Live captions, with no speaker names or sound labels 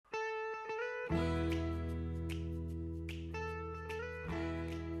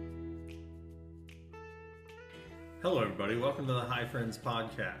Hello, everybody. Welcome to the Hi Friends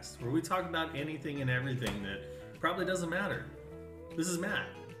podcast, where we talk about anything and everything that probably doesn't matter. This is Matt.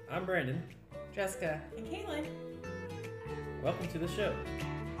 I'm Brandon. Jessica. And Kaylin. Welcome to the show.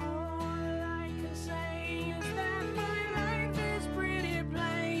 All I can say is that my life is pretty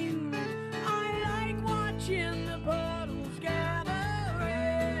plain. I like watching the puddles gather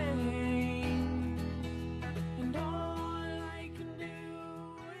rain. And all I can do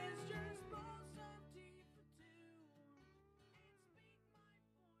is just pour some tea for two and speak my point of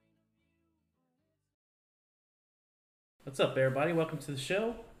view. What's up, everybody? Welcome to the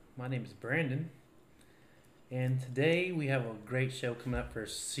show. My name is Brandon. And today we have a great show coming up for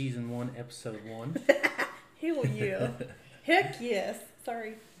season 1, episode 1. Hell yeah. Heck yes.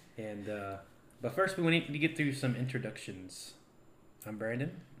 Sorry. And but first we need to get through some introductions. I'm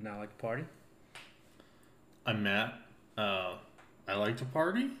Brandon, and I like to party. I'm Matt. I like to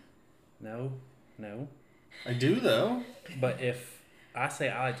party. No. I do, though. But if I say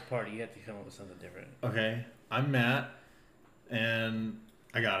I like to party, you have to come up with something different. Okay. I'm Matt, and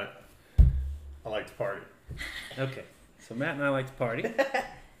I got it. I like to party. Okay. So Matt and I like to party.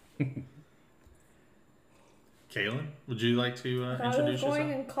 Kaylin, would you like to I was introduce going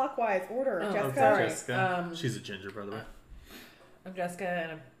yourself? in clockwise order. Oh, Jessica. sorry. Jessica. She's a ginger, by the way. I'm Jessica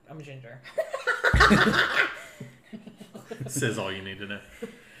and I'm a ginger. Says all you need to know.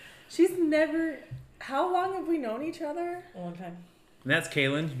 She's never... How long have we known each other? A long time. And that's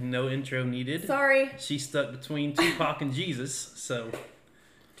Kaylin. No intro needed. Sorry. She's stuck between Tupac and Jesus, so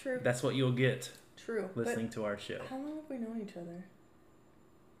True. that's what you'll get True. listening to our show. But how long have we known each other?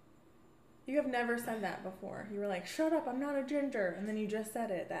 You have never said that before. You were like, shut up, I'm not a ginger. And then you just said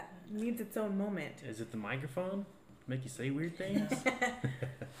it. That needs its own moment. Is it the microphone? Make you say weird things?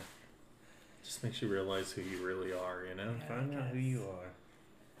 Just makes you realize who you really are, you know? Yeah. Find out who you are.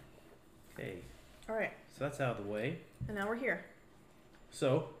 Okay, All right. so that's out of the way. And now we're here.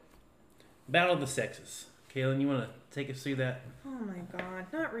 So, Battle of the Sexes. Kaylin, you want to take us through that? Oh my god.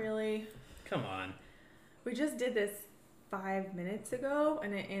 Not really. Come on. We just did this 5 minutes ago,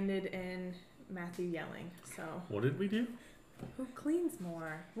 and it ended in Matthew yelling. So, What did we do? who cleans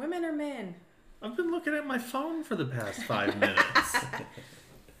more, women or men? I've been looking at my phone for the past 5 minutes.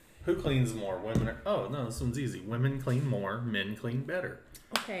 Who cleans more? Women or... Oh, no, this one's easy. Women clean more, men clean better.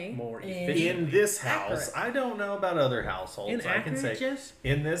 Okay. More In- efficient. In this house, Accurate. I don't know about other households. I can Inaccurate, say Jess?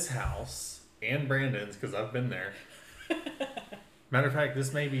 in this house and Brandon's because I've been there. Matter of fact,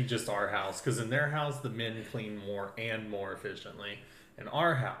 this may be just our house because in their house the men clean more and more efficiently. In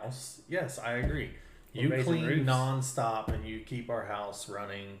our house, yes, I agree. We're You raising clean roofs. nonstop and you keep our house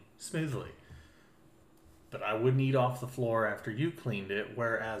running smoothly. But I wouldn't eat off the floor after you cleaned it.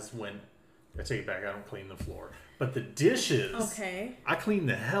 Whereas when I take it back, I don't clean the floor, but the dishes. Okay. I clean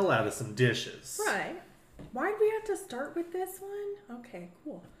the hell out of some dishes. Right. Why do we have to start with this one? Okay,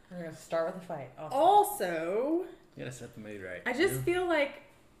 cool. We're gonna start with a fight. Awesome. Also, You gotta set the mood right. I just feel like,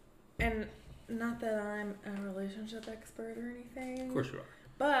 and not that I'm a relationship expert or anything, Of course you are.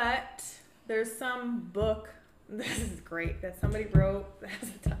 but there's some book, this is great, that somebody wrote that has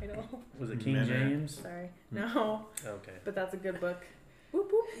a title. Was it King Men are- James? Sorry. No, Okay. but that's a good book. Whoop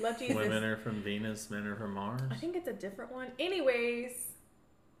whoop. Love Jesus. Women are from Venus, men are from Mars. I think it's a different one. Anyways,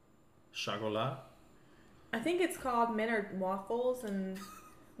 Chocolat. I think it's called Men Are Waffles and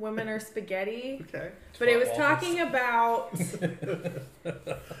Women Are Spaghetti. Okay. But it was Waffles. talking about. Did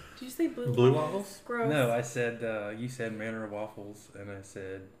you say blue, Blue waffles? waffles? Gross. No, I said, you said men are waffles, and I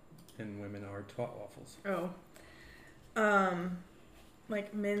said, and women are twat waffles. Oh.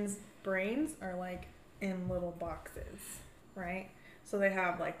 Like men's brains are like in little boxes, right? So they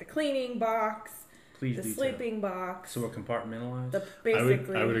have like the cleaning box, Please the do sleeping box, So we're compartmentalized? the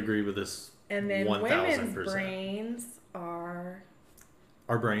basically, I would agree with this. and then 1000%. women's brains are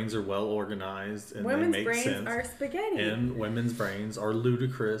Our brains are well organized and women's they make brains sense. are spaghetti. And women's brains are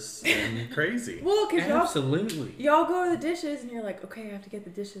ludicrous and crazy. Well, because Absolutely. y'all go to the dishes and you're like, okay, I have to get the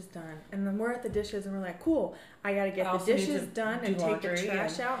dishes done. And then we're at the dishes and we're like, cool, I got to get I the also need dishes to done do and take the laundry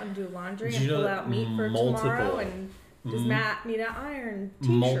trash and- out and do laundry Did and you know pull that out meat for tomorrow. And does m- Matt need an iron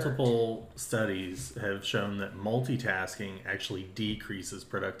t-shirt? Multiple studies have shown that multitasking actually decreases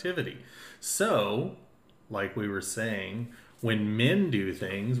productivity. So, like we were saying, when men do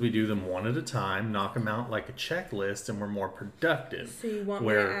things, we do them one at a time, knock them out like a checklist, and we're more productive. So you want me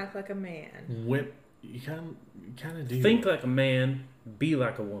Where- to act like a man? You kind of do. Think like a man, be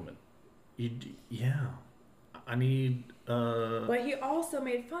like a woman. Yeah. I need But he also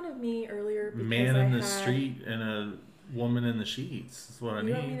made fun of me earlier because man I in the had, street and a woman in the sheets. That's what I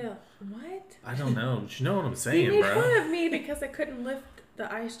You want me need. to what? I don't know. But you know what I'm You saying, made bro. fun of me because I couldn't lift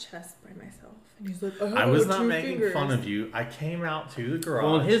the ice chest by myself. And he's like, I was not making fun of you. I came out to the garage.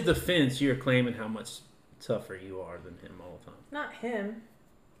 Well, in his defense, you're claiming how much tougher you are than him all the time. Not him.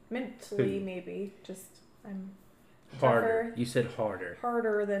 Mentally, Who? maybe. Just I'm Harder. Tougher. You said harder.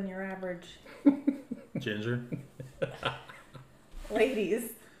 harder than your average Ginger.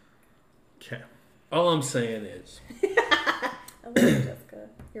 ladies. Okay. All I'm saying is, I love you, Jessica.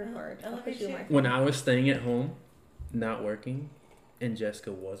 You're hard. I I'll love put you you in too. my when I was staying at home, not working, and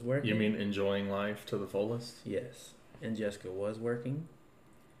Jessica was working. You mean enjoying life to the fullest? Yes. And Jessica was working.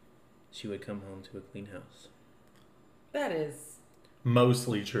 She would come home to a clean house. That is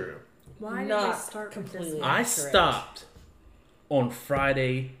Mostly true. Why did we not start with this completely one? I Correct. stopped on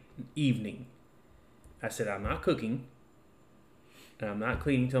Friday evening. I said, I'm not cooking, and I'm not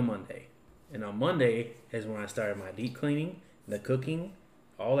cleaning till Monday. And on Monday is when I started my deep cleaning, the cooking,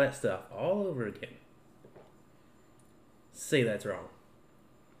 all that stuff, all over again. Say that's wrong.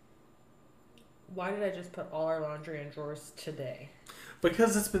 Why did I just put all our laundry in drawers today?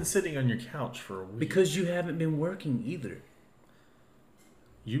 Because it's been sitting on your couch for a week. Because you haven't been working either.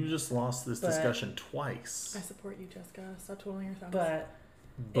 You just lost this But- discussion twice. I support you, Jessica. Stop twiddling your thumbs. But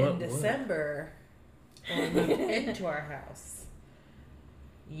But in what? December, when we moved into our house,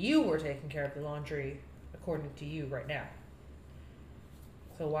 you were taking care of the laundry according to you right now.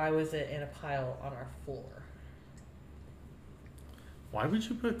 So why was it in a pile on our floor? Why would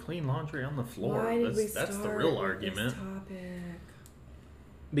you put clean laundry on the floor? Why did we That's the start real with argument. This topic?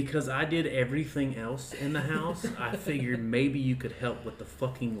 Because I did everything else in the house, I figured maybe you could help with the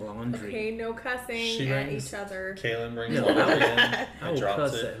fucking laundry. Okay, no cussing She at brings- each other. Kaylin brings No, laundry in I and will drops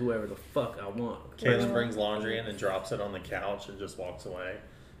cuss it. at whoever the fuck I want. Kaylin brings laundry in and drops it on the couch and just walks away.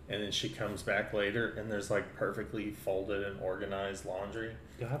 And then she comes back later and there's like perfectly folded and organized laundry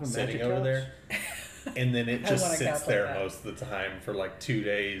Y'all have a sitting magic over couch? there. And then it I just want a sits couch like there that. most of the time for like 2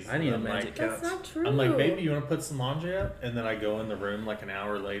 days. I need And a I'm magic like, couch. That's not true. I'm like, baby, you want to put some laundry up? And then I go in the room like an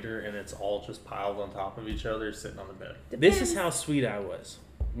hour later and it's all just piled on top of each other sitting on the bed. This is how sweet I was.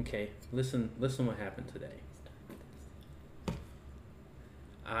 Okay, listen what happened today.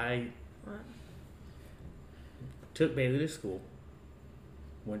 I What? took Bailey to school,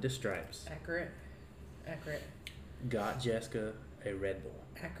 went to Stripes, Accurate. Accurate. got Jessica a Red Bull,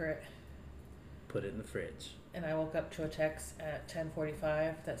 Accurate. put it in the fridge. And I woke up to a text at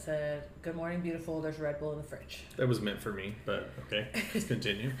 10:45 that said, "Good morning, beautiful. There's Red Bull in the fridge." That was meant for me, but okay, let's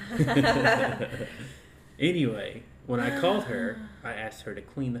continue. Anyway, when I called her, I asked her to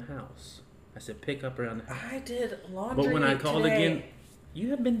clean the house. I said, pick up around the house. I did laundry. But when I called today. again, you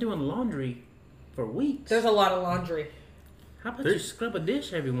have been doing laundry for weeks. There's a lot of laundry. How about There- you scrub a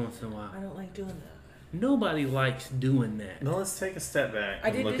dish every once in a I while? don't like doing that. Nobody likes doing that. Now let's take a step back I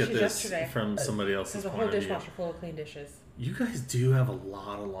and did look at dishes this yesterday. from somebody else's There's a point whole of view. dishwasher full of clean dishes. You guys do have a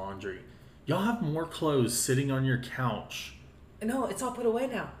lot of laundry. Y'all have more clothes sitting on your couch. No, it's all put away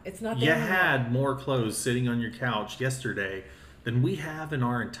now. It's not You there anymore. had more clothes sitting on your couch yesterday than we have in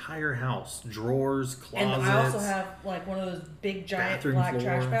our entire house. Drawers, closets. And I also have like one of those big giant Bathroom black floor.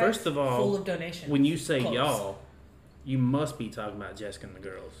 trash bags First of all, full of donations. When you say Clothes. y'all, you must be talking about Jessica and the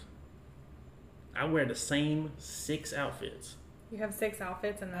girls. I wear the same 6 outfits. You have 6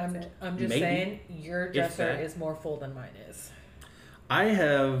 outfits and that's it. I'm just Maybe. saying your dresser that. is more full than mine is. I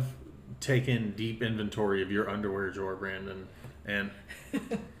have taken deep inventory of your underwear drawer, Brandon, and I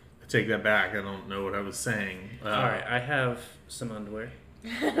take that back. I don't know what I was saying. All right, I have some underwear.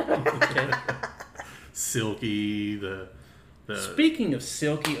 Okay. Silky, the Speaking of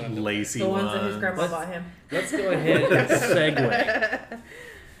silky underwear, lacy The ones that his grandma Let's- bought him. let's go ahead and segue.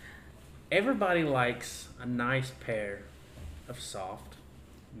 Everybody likes a nice pair of soft,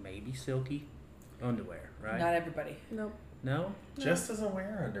 maybe silky underwear, right? Not everybody. Nope. No? Jess doesn't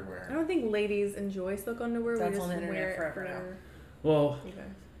wear I underwear. don't think ladies enjoy silk underwear. That's we just on the internet wear it forever now. for Well, you guys.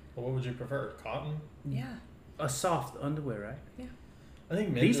 Well, what would you prefer? Cotton? Yeah. a soft underwear, right? I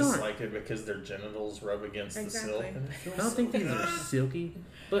think men These just aren't- like it because their genitals rub against the silk. Exactly. And it feels I don't think so these are good. silky,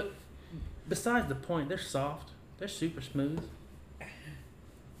 but besides the point, they're soft. They're super smooth.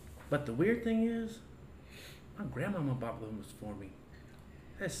 But the weird thing is, my grandmama bought them for me.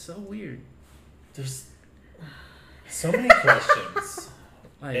 That's so weird. There's so many questions.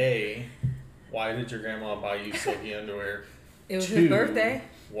 Like, A, why did your grandma buy you silky underwear? It was 2, his birthday.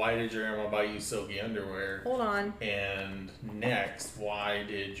 Why did your grandma buy you silky underwear? Hold on. And next, why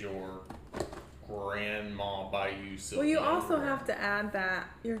did your grandma buy you silky Well, you also underwear? have to add that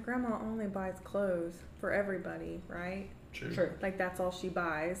your grandma only buys clothes for everybody, right? True. True. Like that's all she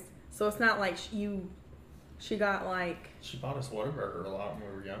buys. So it's not like She got like, She bought us Whataburger a lot when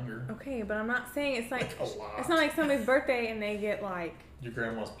we were younger. okay, but I'm not saying it's like, Like a lot. it's not like somebody's birthday and they get like Your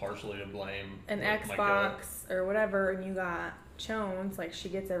grandma's partially to blame. an with my Xbox or whatever, and you got Chones. Like, she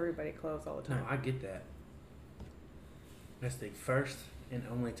gets everybody clothes all the No, time. I get that. That's the first and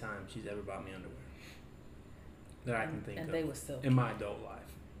only time she's ever bought me underwear that I can think And of they was silky. in my adult life.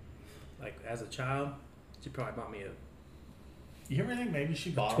 Like as a child, she probably bought me a. You ever think maybe she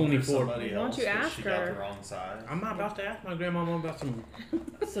bought 24. them for somebody Why don't else you but ask she her? got the wrong size? I'm not about to ask my grandma about some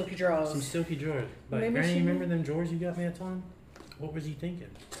Silky draws. silky drawers. Like, Maybe Granny, she- remember them drawers you got me that time? What was he thinking?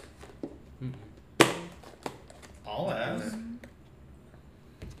 Mm-mm. I'll ask.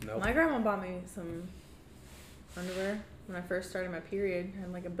 Nope. My grandma bought me some underwear when I first started my period. I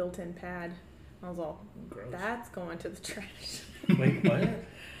had like a built-in pad. I was all, Gross. that's going to the trash. Wait, what?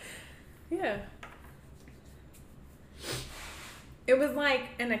 Yeah. It was like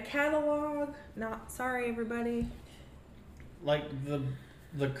in a catalog. Not sorry, everybody. Like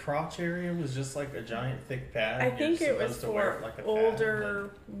the crotch area was just like a giant thick pad. I You're think it was supposed to wear for it like a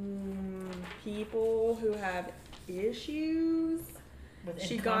older people who have issues. With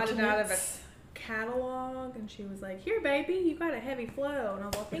She got it out of a incontinence. catalog, and she was like, "Here, baby, you got a heavy flow." And I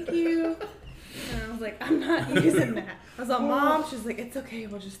was like, "Thank you." And I was like, "I'm not using that." I was like, "Mom," she's like, "It's okay,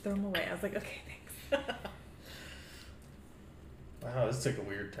 we'll just throw them away." I was like, "Okay, thanks." Wow, this took a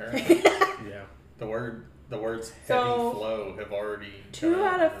weird turn. Yeah. the words heavy So, flow have already. 2 come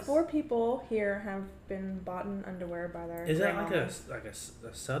out of of this. 4 people here have been bought in underwear by their Is that grandmas. like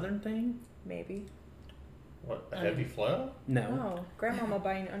a southern thing? Maybe? What, a heavy flow? No. No, grandmama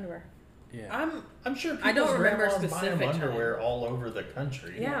buying underwear. Yeah. I'm sure I don't people's remember grandmas buy them specific underwear time. all over the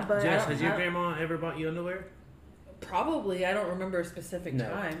country. Yeah, but Jess, I don't, has your I don't- grandma ever bought you underwear? Probably. I don't remember a specific No.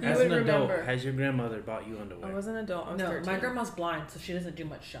 time. You As would an adult, remember. has your grandmother bought you underwear? I was an adult. I was No, 13. my grandma's blind, so she doesn't do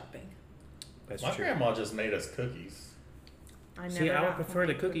much shopping. That's My true. grandma just made us cookies. I See, never I would got prefer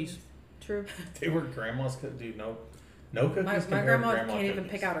the homemade cookies. True. They were grandma's cookies. Dude, no cookies. My compared to grandma grandma can't even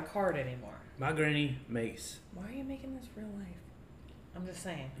cookies. pick out a card anymore. My granny makes. Why are you making this real life? I'm just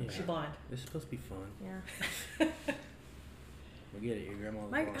saying. Yeah. She's blind. This is supposed to be fun. Yeah. We get it. Your grandma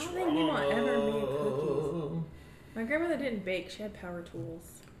was Like, blind. I don't think Mima ever made cookies. My grandmother didn't bake. She had power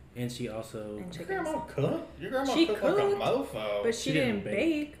tools And she also. and Your chickens. grandma cooked? Your grandma She cooked like a cooked, mofo. But she She didn't didn't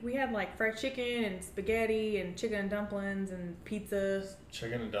bake. We had like fried chicken and spaghetti and chicken and dumplings and pizza.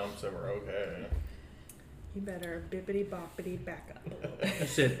 Chicken and dumps that were okay. You better bippity boppity back up a little bit. I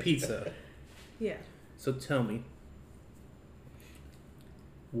said pizza. Yeah. So tell me,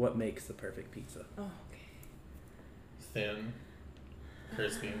 what makes the perfect pizza? Oh, okay. Thin,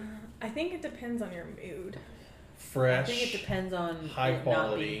 crispy, I think it depends on your mood. fresh, I think it depends on high it not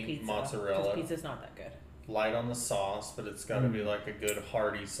quality being pizza, mozzarella. 'cause pizza's not that good. light on the sauce, but it's got to be Mm. like a good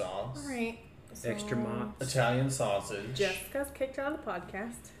hearty sauce. All right. Extra mozz. Italian sausage. Jessica's kicked out of the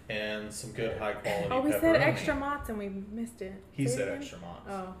podcast. And some good high quality Oh, we pepperoni. said extra mozz and we missed it. He Say it said again? extra mozz.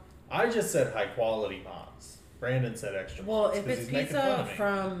 Oh. I just said high quality mozz. Brandon said extra Well, mozz if 'cause it's he's making fun pizza of me.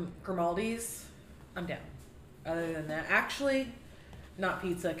 from Grimaldi's, I'm down. Other than that, actually, not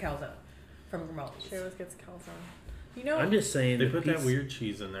pizza, calzone from Grimaldi's. She always gets calzone. You know, I'm just saying They the put pizza, that weird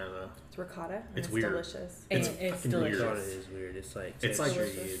cheese in there though. it's ricotta. And It's it's weird. delicious. And It's it's fucking weird. I thought it delicious. is weird. It's like It's like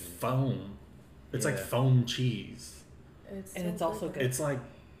delicious. foam. It's like Yeah. foam cheese. It's And so it's also good. It's like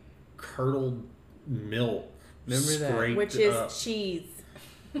curdled milk. Remember that? scraped Which is up. cheese.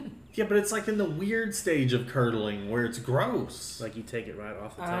 Yeah, but it's like in the weird stage of curdling where it's gross. like you take it right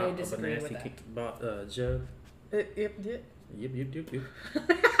off the I top of a disagree with nasty that. jug. Yep. Yep.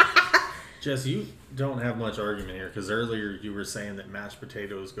 Jess, you don't have much argument here because earlier you were saying that mashed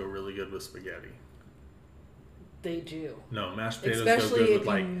potatoes go really good with spaghetti. They do. No, mashed potatoes go Especially good if with you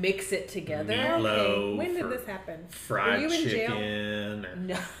like mix it together. meatloaf When did or this happen? fried Were you in jail? chicken. Or,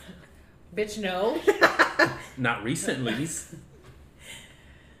 No. Bitch, no. Not recently. It's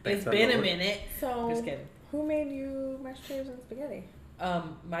Thank the been a Lord. minute. So, Just kidding. who made you mashed potatoes and spaghetti?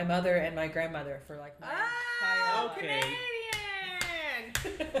 My mother and my grandmother for like my entire life. Okay.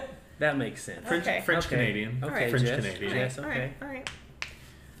 Canadian! That makes sense. French, Okay. French Okay. Canadian. Okay, French Jess. Canadian. Jess, All okay. right.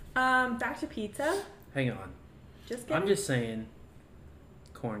 All right. Back to pizza. Hang on. Just kidding. I'm just saying,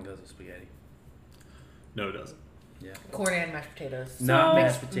 corn goes with spaghetti. No, it doesn't. Yeah. Corn and mashed potatoes. Not So-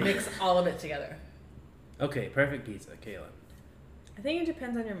 mashed potatoes. Mix all of it together. Okay, perfect pizza, Kayla. I think it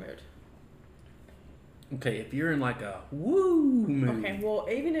depends on your mood. Okay, if you're in like a woo mood. Okay, well,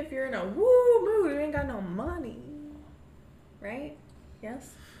 even if you're in a woo mood, you ain't got no money. Right?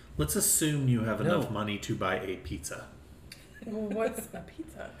 Yes? Let's assume you have No. enough money to buy a pizza. Well, what's a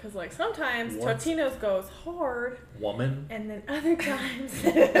pizza? Because, like, sometimes What's- Totino's goes hard, Woman. and then other times.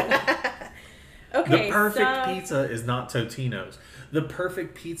 Okay, The perfect so- pizza is not Totino's. The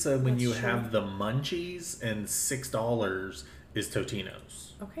perfect pizza when That's you true. have the munchies and $6 is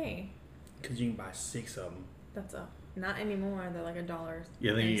Totino's. Okay, Because you can buy 6 of them. that's not anymore. They're like $1.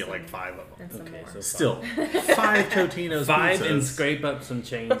 Yeah, then and you get some- like 5 of them. and some Okay, more. so Still, 5 Totino's 5 pizzas. and scrape up some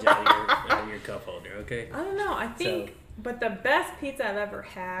change out of your cup holder, okay? I don't know. I think, but the best pizza I've ever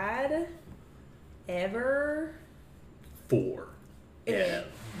had, ever, 4. Yeah.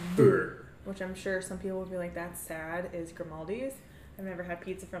 Ever. which I'm sure some people would be like, that's sad, is Grimaldi's. I've never had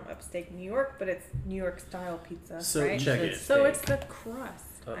pizza from upstate New York, but it's New York style pizza, So right? check said it. So steak. it's the crust.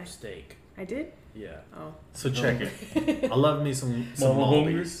 Up steak. I did? Yeah. Oh. So check it. I love me some Mama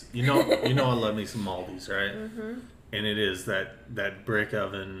Maldi's. You know I love me some Maldi's, right? Mm-hmm. And it is that brick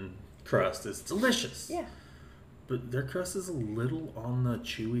oven crust is delicious. Yeah. But their crust is a little on the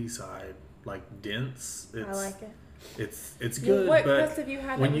chewy side, like dense. It's, I like it. It's Well, good, what but crust have you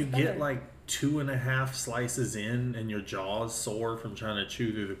had when that you was get better? like 2.5 slices in and your jaw's sore from trying to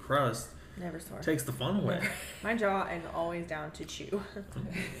chew through the crust, Never sore. it takes the fun away. My jaw is always down to chew.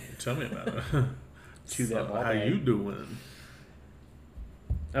 Tell me about it. Chew that ball How bag. you doing?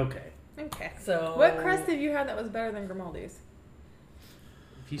 Okay. Okay. So What crust have you had that was better than Grimaldi's?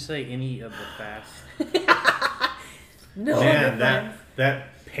 If you say any of the fast, No. Man, difference.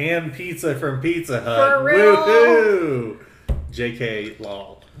 that pan pizza from Pizza Hut. For real? Woohoo! JK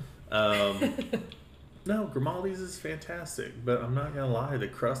lol. No, Grimaldi's is fantastic, but I'm not gonna lie, the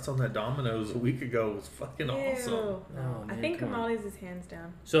crust on that Domino's a week ago was fucking awesome. Ew. Oh, No, I man, think come on. Grimaldi's is hands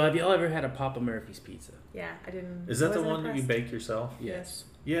down. so have y'all ever had a Papa Murphy's pizza? Yeah, I didn't. Is that the wasn't one that you impressed. bake yourself? Yes.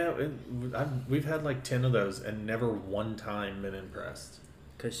 Yeah, we've had like 10 of those and never one time been impressed.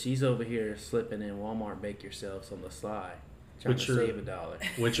 Because she's over here slipping in Walmart bake yourselves on the sly, trying Which to are- save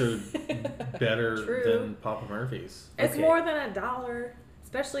 $1. Which are better True. than Papa Murphy's. It's Okay. more than $1,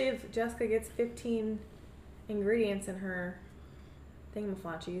 especially if Jessica gets 15 ingredients in her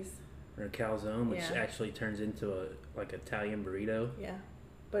thingamaflachis. Or a calzone, which Yeah. actually turns into a like Italian burrito. Yeah,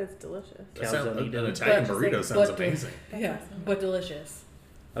 but it's delicious. That sound- an Calzonito. Italian But- burrito sounds but- amazing. Yeah, but delicious.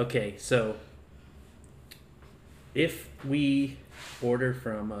 Okay, so if we order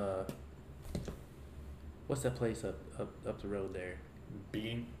from what's that place up the road there?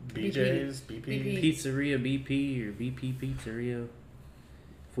 BJ's, BP. BP. Pizzeria BP or BP Pizzeria.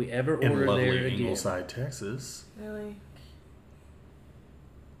 If we ever In order lovely there again, Ingleside, Texas. Really?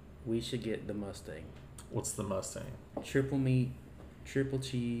 we should get the Mustang. What's the Mustang? Triple meat, triple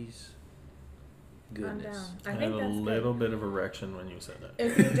cheese. I'm Goodness. down. I I had think a that's little good. bit of erection when you said that.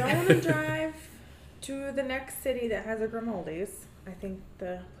 If you don't want to drive to the next city that has a Grimaldi's, I think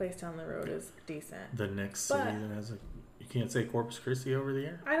the place down the road is decent. The next city But- that has a... You can't say Corpus Christi over the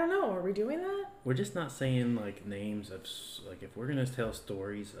air? I don't know. Are we doing that? We're just not saying like names of like if we're gonna tell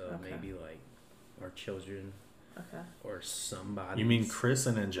stories of Okay. maybe like our children Okay. or somebody. You mean Chris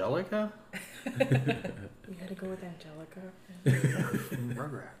and Angelica? You had to go with Angelica. From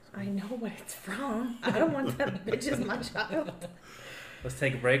Rugrats. I know what it's from. I don't want that bitch as my child. Let's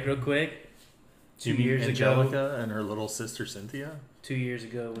take a break real quick. You 2 mean years ago, Angelica and her little sister Cynthia? 2 years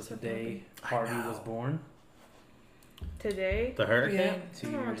ago was the That's a day I Harvey know. was born. Today? The hurricane? Yeah. I 2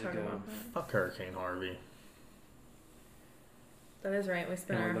 don't want years to talk ago, about that. Fuck Hurricane Harvey. That is right. We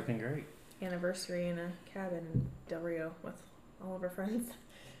spent and we're our looking great. anniversary in a cabin in Del Rio with all of our friends.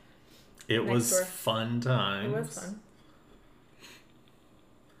 It Next was door. fun times. It was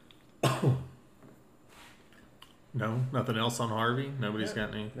fun. No? Nothing else on Harvey? Nobody's Nope.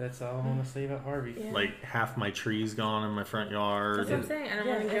 got any? That's all I want to say about Harvey. Yeah. Like half my trees gone in my front yard. That's what I'm and saying. I don't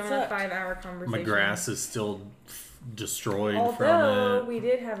Yeah, want to it go on a sucked. 5-hour conversation. my grass is still destroyed Although from it. we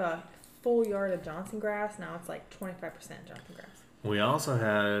did have a full yard of Johnson grass, now it's like 25% Johnson grass. We also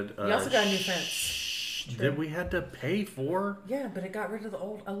had You also got a new that we had to pay for, Yeah, but it got rid of the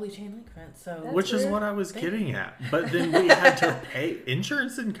old ugly chain link fence. So That's which is weird. what I was Thank getting at. But then we had to pay.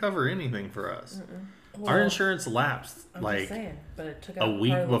 Insurance didn't cover anything for us. Our Well, insurance lapsed I'm like just saying, but it took a out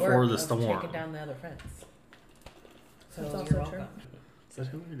week part of the before work the of storm. taking down the other fence. So That's you're also welcome. true. Is that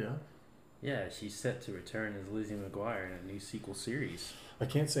who we do? Yeah, she's set to return as Lizzie McGuire in a new sequel series, I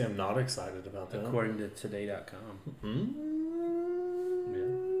can't say I'm not excited about that. according to Today.com. Mm.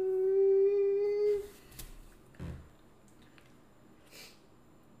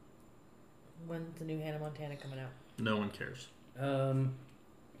 When's the new Hannah Montana coming out? No one cares.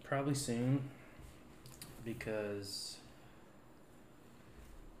 Probably soon, because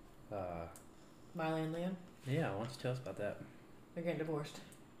Miley and Liam, yeah, why don't you tell us about that? they're getting divorced.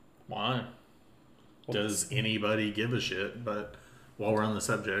 Why? Does anybody give a shit? But while we're on the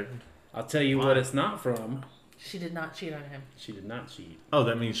subject, I'll tell you Why? what it's not from. She did not cheat on him. She did not cheat. oh,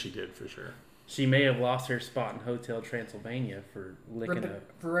 that means she did for sure. She may have lost her spot in Hotel Transylvania for licking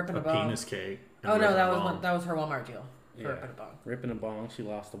ripping A a bong. penis cake. Oh no, ripping that a was bong. that was her Walmart deal. For Yeah. ripping a bong. ripping a bong. She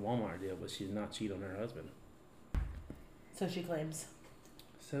lost the Walmart deal, but she did not cheat on her husband. So she claims.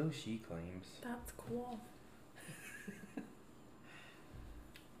 So she claims. That's cool.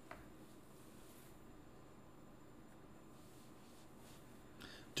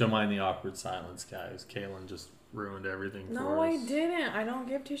 Don't mind the awkward silence, guys. Kaylin just ruined everything for No, us. I didn't. I don't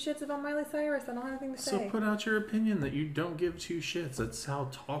give two shits about Miley Cyrus. I don't have anything to So say. put out your opinion that you don't give two shits. That's how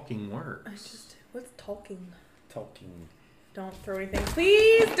talking I works. just what's talking? Talking. Don't throw anything,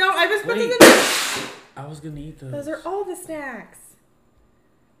 please. Don't. I just put Wait. this in. I was gonna eat those. Those are all the snacks.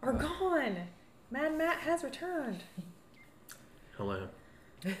 Are gone. Mad Matt has returned. Hello.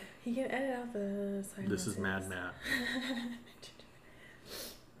 He can edit out the silence. This is Mad Matt.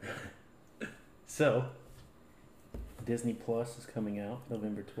 So, Disney Plus is coming out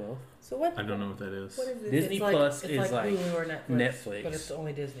November 12th. So what? I don't know what that is. What is this? Disney It's like, Plus it's is like like Hulu or Netflix, Netflix. but it's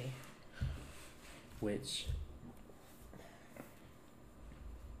only Disney. Which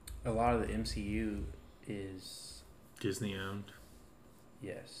a lot of the MCU is, Disney owned.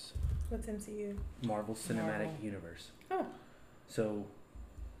 yes, What's MCU? Marvel Cinematic Marvel. Universe. Oh. So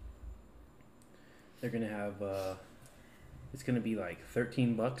they're gonna have it's gonna be like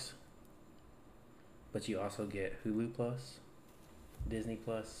 $13, but you also get Hulu Plus, Disney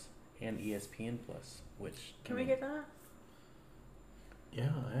Plus, and ESPN Plus. Which Can we get that? Yeah,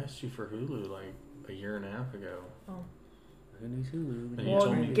 I asked you for Hulu like a year and a half ago. Oh. who needs Hulu? And you Well,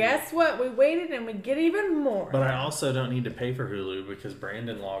 told me- guess what? We waited and we get even more. But I also don't need to pay for Hulu because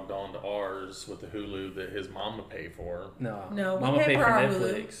Brandon logged on to ours with the Hulu that his mama paid for. No, No, we Mama pay paid for for our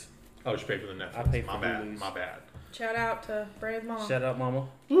Netflix. Oh, she paid for the Netflix. I paid my for bad. Hulu's. My bad. Shout out to Brand's mom. Shout out, Mama.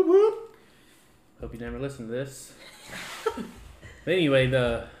 Whoop whoop. Hope you never listen to this. But anyway,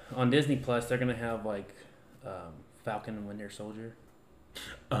 on Disney Plus, they're gonna have like Falcon and Winter Soldier.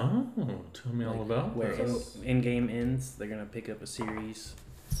 Oh, tell me all Like, about where this. Endgame ends. They're gonna pick up a series.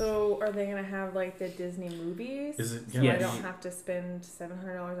 So are they gonna have like the Disney movies? Is it So gonna I Yes. don't have to spend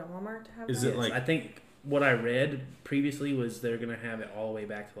 $700 at Walmart to have Is that? it like- I think what I read previously was they're gonna have it all the way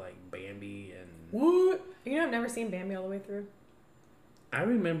back to like Bambi and. What? You know, I've never seen Bambi all the way through. I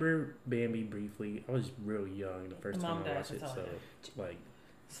remember Bambi briefly. I was real young the first Mom time I died, watched it, that's all so I like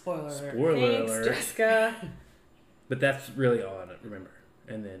Spoiler alert. spoiler Thanks, alert. Jessica. But that's really all I remember.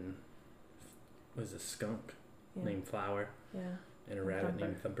 And then was a skunk Yeah. named Flower Yeah. and a And rabbit Thumper.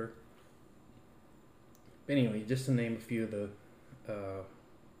 named Thumper. But anyway, just to name a few of the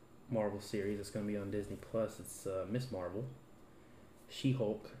Marvel series that's going to be on Disney Plus, it's Miss Marvel,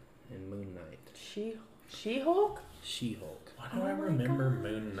 She-Hulk, and Moon Knight. She-Hulk? She-Hulk. Why do I Oh my remember God.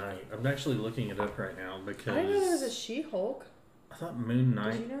 Moon Knight? I'm actually looking it up right now because I didn't know there was a She-Hulk. I thought Moon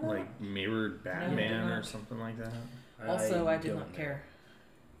Knight you know that? like mirrored Batman or not. something like that. Also, I did don't not know. care.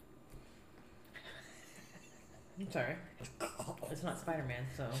 I'm sorry. It's not Spider-Man,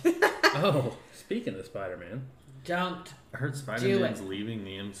 so Oh, speaking of Spider-Man, don't. I heard Spider-Man's leaving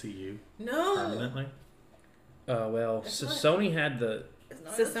the MCU No. permanently. well, That's so not- Sony had the It's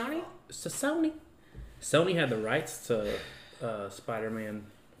not So his Sony? fault. Sony had the rights to Spider-Man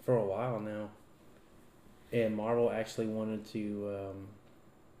for a while now, and Marvel actually wanted to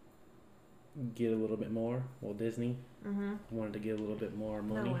get a little bit more. Well, Disney Mm-hmm. wanted to get a little bit more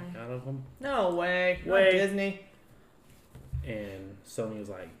money way. out of them, No way. Not Way. Disney. and Sony was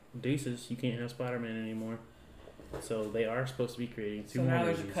like, "Deuces, you can't have Spider-Man anymore." So they are supposed to be creating two So more now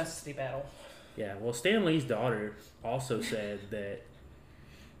there's a movies. custody battle. Yeah, well, Stan Lee's daughter also said that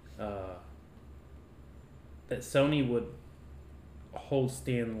that Sony would hold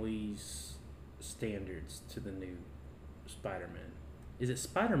Stan Lee's standards to the new Spider-Man. Is it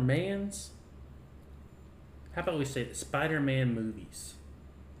Spider-Man's? How about we say the Spider-Man movies?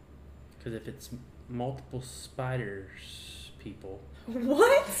 Because if it's multiple spiders, people.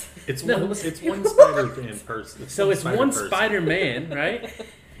 What? It's No. one. It's one Spider-Man person. So it's Spider one person. Spider-Man, right?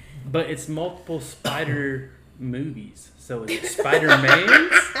 But it's multiple Spider movies. So is it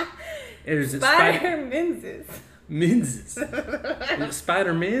Spider-Man's? Or is it Spider-Men's. Men's? Is it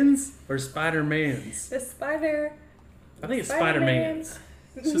Spider-Man's or Spider-Man's? The Spider... I think it's Spider-Man's. Spider-Man's.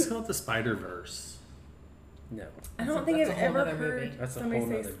 Let's just call it the Spider-Verse. No. I don't That's think a I've whole ever nother movie. heard That's a somebody whole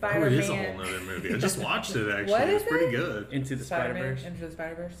say nother- Oh, Spider-Man. it is a whole nother movie. I just watched it actually. What It's is pretty it? good. Into the Spider-Man, Spider-Verse. Into the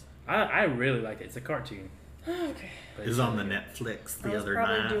Spider-Verse. I really like it. It's a cartoon. Okay. But It's it's on the really good. Netflix I the was other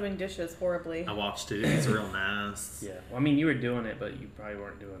probably night. doing dishes horribly. I watched it. It's real nice. Yeah. Well, I mean, you were doing it, but you probably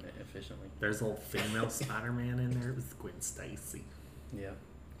weren't doing it efficiently. There's a little female Spider-Man in there. It was Gwen Stacy. Yeah.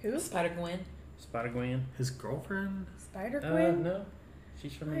 Who? Spider-Gwen. Spider-Gwen. His girlfriend? Spider-Gwen? No.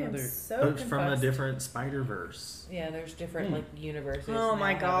 She's from I am another. so But from a confused. different Spider-Verse. Yeah, there's different like universes. Oh now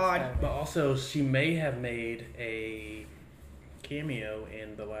my have God. Spider-Man. But also, she may have made a cameo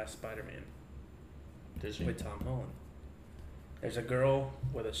in the last Spider-Man Did she? with Tom Holland. There's a girl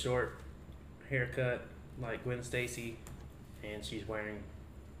with a short haircut like Gwen Stacy, and she's wearing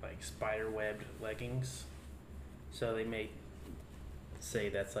like spider-webbed leggings. So they may say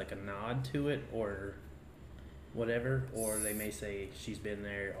that's like a nod to it or whatever, or they may say she's been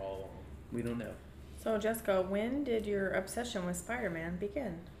there all along. We don't know. So Jessica, when did your obsession with Spider-Man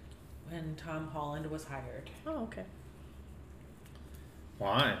begin? When Tom Holland was hired, Oh, okay.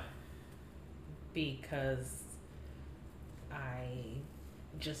 Why? because I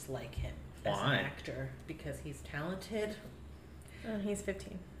just like him as Why? an actor because he's talented. He's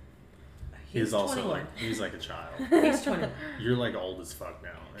 15. He's also 21. like, he's like a child. He's 21. You're like old as fuck now,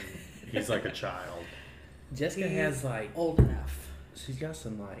 and he's like a child. Jessica He's has like, old enough. she's got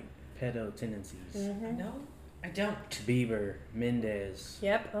some like pedo tendencies. Mm-hmm. No, I don't. Bieber, Mendez,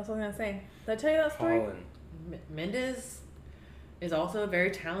 Yep, that's what I was gonna say. Did I tell you that story? Holland. Mendez is also a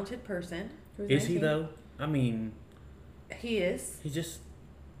very talented person. Who's Is he 19? though? I mean, He is. he's just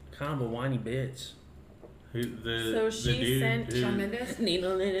kind of a whiny bitch. Who the So the she dude sent who, Shawn Mendes. Need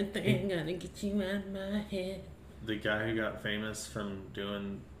a little thing, gotta get you out of my head. the guy who got famous from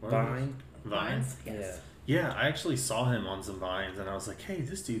doing what was Vine. it? Vine. Vines? Yes. Yeah, I actually saw him on some vines, and I was like, "Hey,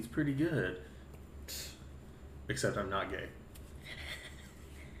 this dude's pretty good." Except I'm not gay.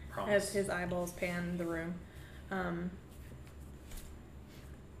 As Promise. his eyeballs pan the room.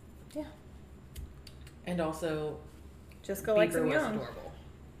 Yeah. And also, Jessica likes Bieber him was young. adorable.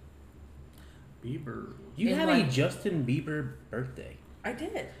 Bieber. You In had like- a Justin Bieber birthday. I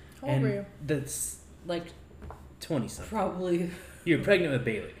did. How old were you? That's Like, 20 something. probably. You were pregnant with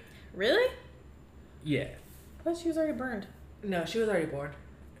Bailey. Really? Yeah. I thought she was already burned. No, she was already born.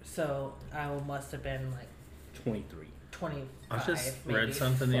 So I must have been like 23. 25. I just maybe. read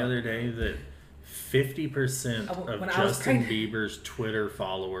something the Fuck. other day that 50% Oh, of when I was Justin pregnant. Bieber's Twitter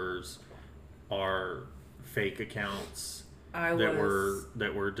followers are fake accounts I that was.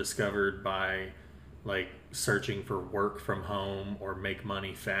 were discovered by like searching for work from home or make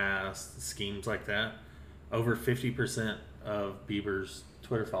money fast schemes like that. Over 50% of Bieber's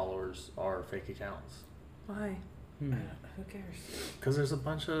Twitter followers are fake accounts Why? Hmm. Who cares? because there's a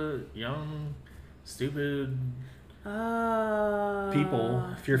bunch of young, stupid Oh. people.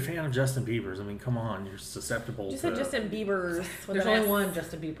 If you're a fan of Justin Bieber's, I mean, come on, you're susceptible You to. said Justin Bieber's. with There's an only S. one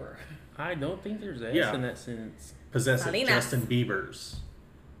Justin Bieber. I don't think there's S Yeah. in that sentence. Possessive Salinas. Justin Bieber's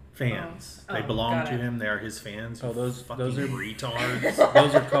fans. Oh. They Oh, belong got to it. him. They are his fans. Oh, you those fucking are retards.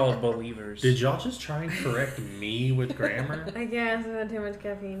 Those are called believers. Did y'all just try and correct me with grammar? I guess I had too much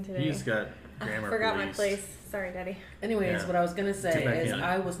caffeine today. He's got grammar. Forgot my police. place. Sorry, Daddy. Anyways, Yeah. what I was gonna say Get back is in.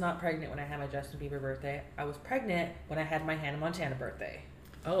 I was not pregnant when I had my Justin Bieber birthday. I was pregnant when I had my Hannah Montana birthday.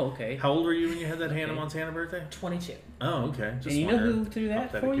 Oh, okay. How old were you when you had that Hannah Okay. Montana birthday? 22. Oh, okay. Just And you know wondered who threw how that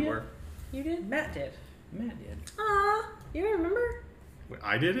pathetic for you you? were. You did? Matt did. Matt did. Aw. You don't remember? Wait,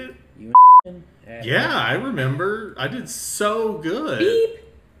 I did it? At, Yeah, I remember. I did so good. Beep.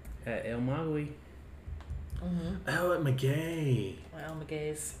 At El Magui. Mm-hmm. Oh, at McGay. Well,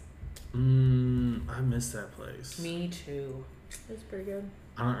 McGay's. I missed that place. Me too. It was pretty good.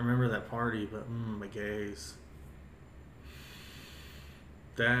 I don't remember that party, but McGay's.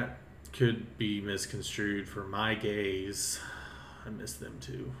 That could be misconstrued for my gays. I miss them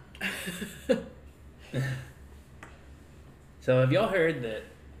too. So have y'all heard that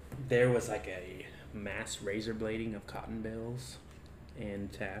there was like a mass razor blading of cotton bales in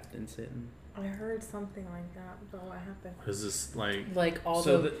Taft and Sinton? I heard something like that, but what happened? Is this like Like all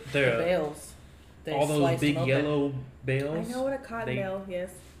So the they're- bales. They all those sliced big them open. yellow bales? I know what a cotton They- bale is.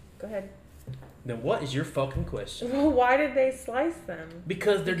 Go ahead. Then what is your fucking question? Well, why did they slice them?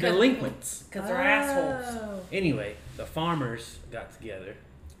 Because they're Because- delinquents. Because they're assholes. Oh. Anyway, the farmers got together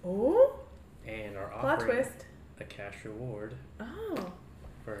Oh. and are Plot offering twist. a cash reward Oh.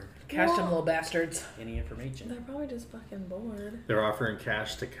 for Catch them Well- little bastards. any information. They're probably just fucking bored. they're offering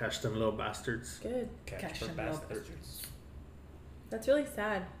cash to catch them little bastards? Good. Cash for them little bastards. bastards. That's really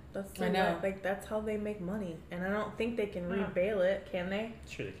sad. That's I know. Like that's how they make money, and I don't think they can Yeah. rebale it. Can they?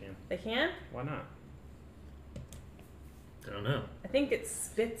 Sure they can. They can. Why not? I don't know. I think it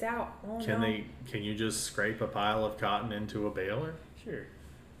spits out. Oh, Can no. they? Can you just scrape a pile of cotton into a baler? Sure.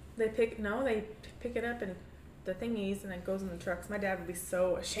 They pick pick it up and the thingies, and it goes in the trucks. My dad would be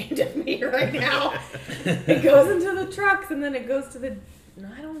so ashamed of me right now. It goes into the trucks, and then it goes to the. No,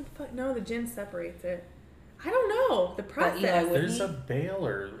 I don't. No, the gin separates it. I don't know the But process. Eli would- There's a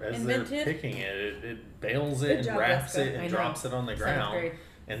baler as Invented? they're picking it. It bales Good it and job, wraps Jessica. it I and know. drops it on the 7th ground. grade.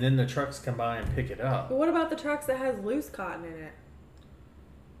 And then the trucks come by and pick it up. But what about the trucks that has loose cotton in it?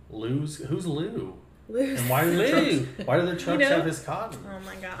 Who's Lou? Loose. And why do the Lou. trucks? Why do the trucks know? have his cotton? Oh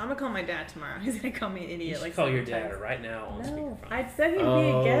my god, I'm gonna call my dad tomorrow. He's gonna call me an You idiot. should Like call your 7 dad times. right now on No, speakerphone. I said he'd be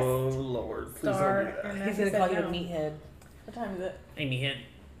a guest Lord, please don't star, do that. and then He's he gonna said call you no. a meathead. What time is it? Amy hit.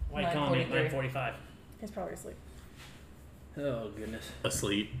 Why you calling me at 9:43. 9:45? He's probably asleep. Oh goodness.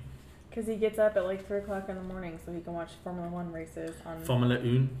 Asleep. Cause he gets up at like 3 o'clock in the morning so he can watch Formula One races on Formula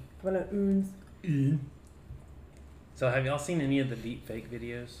One. Formula Oons. So have y'all seen any of the deep fake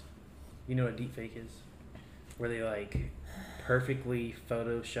videos? You know what deep fake is? Where they like perfectly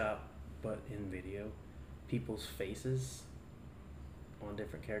Photoshop, but in video, people's faces on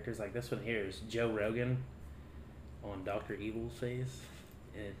different characters. Like this one here is Joe Rogan on Dr. Evil's face.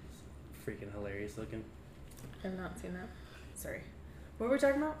 And it's freaking hilarious looking. I've not seen that. Sorry. What were we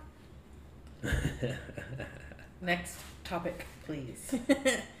talking about? Next topic, please.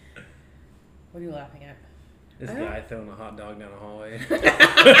 What are you laughing at? This I don't- guy throwing a hot dog down the hallway.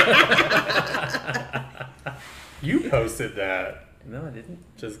 You posted that. No, I didn't.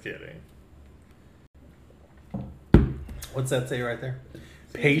 Just kidding. What's that say right there?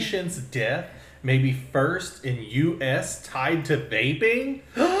 Patient's death may be first in U.S. tied to vaping?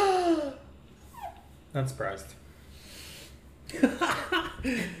 Not surprised.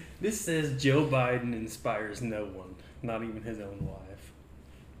 This says Joe Biden inspires no one, not even his own wife.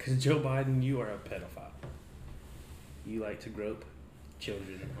 Because Joe Biden, you are a pedophile. You like to grope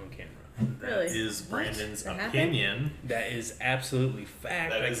children on camera. That Really? is Brandon's That happened? opinion. That is absolutely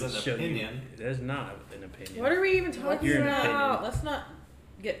fact. That I is can an show you. opinion. That is not an opinion. What are we even Let's talking You're an about? opinion. let's not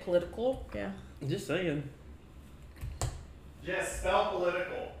get political. Yeah. Just saying. Yes, spell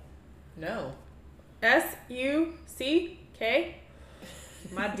political. No. SUCK.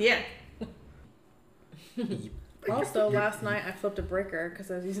 My dick. Also, last night I flipped a breaker because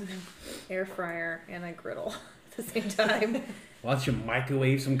I was using an air fryer and a griddle at the same time. Why don't you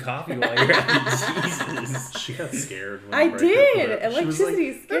microwave some coffee while you're at it? Jesus. She got scared. When I the breaker did. flipped. She was like,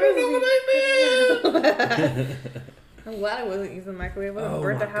 Electricity scares me. I'm glad I wasn't using the microwave. I would have Oh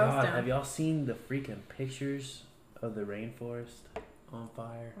burnt my the house god, down. have y'all seen the freaking pictures of the rainforest on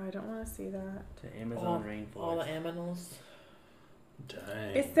fire? I don't want to see that. The Amazon rainforest. All the aminals.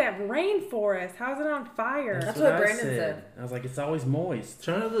 Dang. It's that rainforest. How's it on fire? That's what I Brandon said. I was like, it's always moist.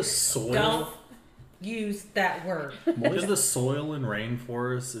 Do you know the soil? Don't use that word. Because the soil in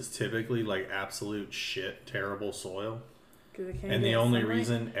rainforests is typically like absolute shit, terrible soil. 'Cause it can't And the get only sunlight.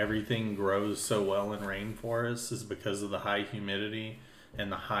 reason everything grows so well in rainforests is because of the high humidity and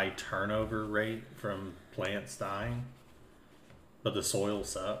the high turnover rate from plants dying. But the soil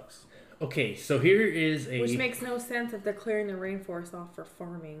sucks. Okay, so here is Which makes no sense if they're clearing the rainforest off for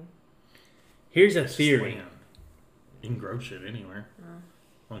farming. here's a It's just theory. land. You can grow shit anywhere. Oh.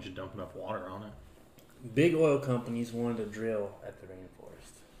 As long as you dump enough water on it. Big oil companies wanted to drill at the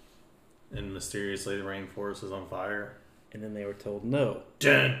rainforest, And mysteriously the rainforest is on fire. and then they were told no.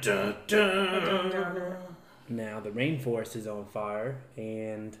 Dun, dun, dun. Now the rainforest is on fire,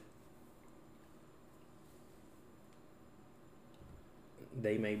 and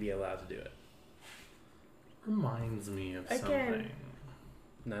they may be allowed to do it. Reminds me of Again. something.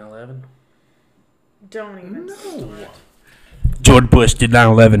 9/11. Don't even No. start. George Bush did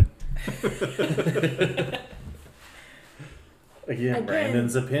 9/11. Again, Again.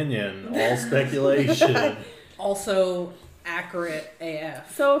 Brandon's opinion. All speculation. Also accurate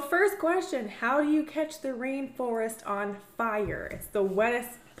AF. So, first question: how do you catch the rainforest on fire? It's the wettest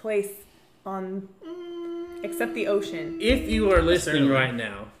place on, except the ocean. If you are listening Necessarily. right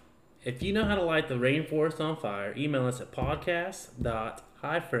now, if you know how to light the rainforest on fire, email us at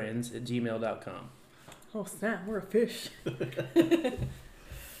podcast.highfriends@gmail.com. Oh snap! We're a fish.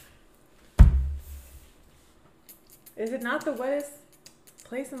 Is it not the wettest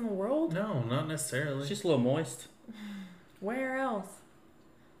place in the world? No, not necessarily. It's just a little moist. Where else?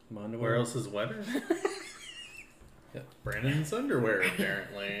 My underwear. Where else is wetter? Yep. Brandon's underwear,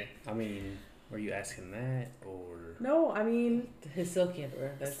 apparently. I mean, were you asking that or? No, I mean, His silky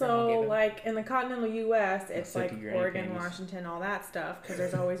underwear. That grandma gave so him. like in the continental U.S., it's Silky like granny Oregon, panties. Washington, all that stuff, because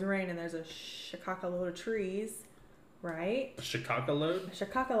there's always rain and there's a shikaka load of trees, right? Chicago load? A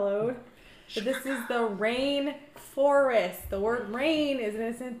shikaka load. But this is the rain forest. The word rain is in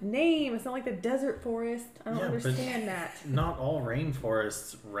its name. It's not like the desert forest. I don't Yeah, but- understand that. Not all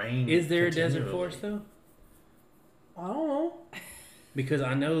rainforests rain. Is there a desert continually. forest though? I don't know. Because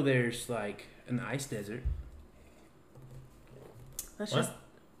I know there's like an ice desert. That's What? just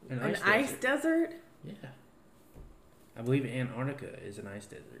An an ice ice desert. desert. Yeah. I believe Antarctica is an ice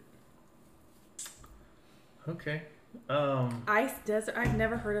desert. Okay. Ice desert. I've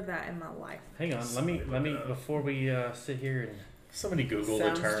never heard of that in my life. Hang on, let me before we sit here and Somebody Google the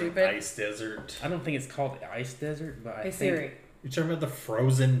Sounds term stupid. ice desert. I don't think it's called ice desert, but I Hey think Siri, You talking about the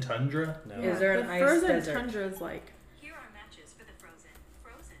frozen tundra? no. Is there the an ice frozen desert? tundra is like. Here are matches for the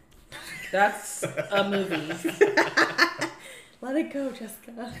Frozen. that's a movie. Let it go,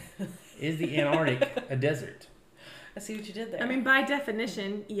 Jessica. Is the Antarctic a desert? I see what you did there. I mean, by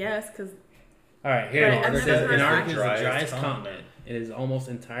definition, yes, because All right, here But it I've is. It never says heard of Antarctica is the driest driest continent. continent. It is almost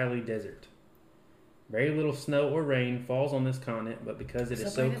entirely desert. Very little snow or rain falls on this continent, but because it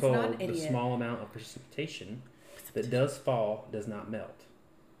is so Sabrina's not an cold, the idiot. small amount of precipitation that does fall does not melt.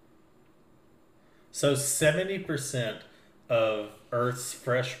 So 70% of Earth's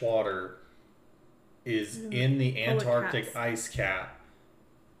fresh water is in the Polar Antarctic caps. ice cap,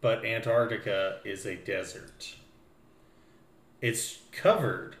 but Antarctica is a desert. It's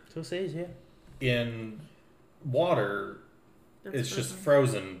covered So it says, yeah. in water. that's It's just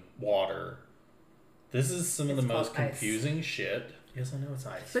frozen. frozen water. This is some of It's the most called ice. confusing shit. Yes, I know it's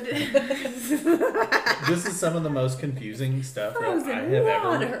ice. But This is some of the most confusing stuff that I frozen have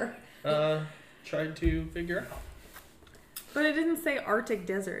water. ever tried to figure out. But it didn't say Arctic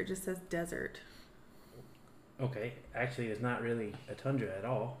desert. It just says desert. Okay, actually, it's not really a tundra at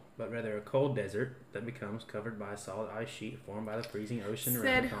all, but rather a cold desert that becomes covered by a solid ice sheet formed by the freezing ocean around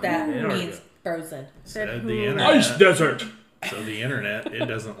Said the continent that of Antarctica. means frozen. Said Said who? the internet. Ice desert! So the internet, it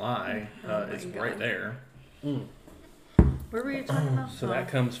doesn't lie. Oh my It's God. right there. Mm. Where were you talking about? So that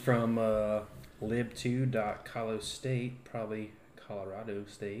comes from lib2.colo State, probably Colorado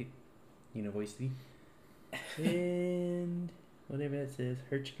State University. And whatever that says,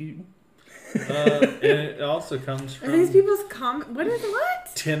 Hertguten. And it also comes Are these from people's comment? What is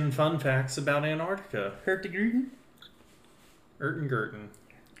what? 10 fun facts about Antarctica. Hertguten? Ertengurten.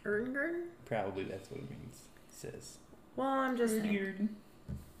 Erdengarten? Probably that's what it means. It says. Well, I'm just saying.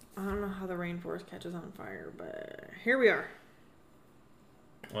 I don't know how the rainforest catches on fire, but here we are.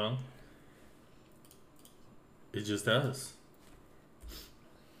 Well, it just does.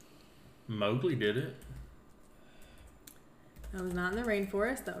 Mowgli did it. That was not in the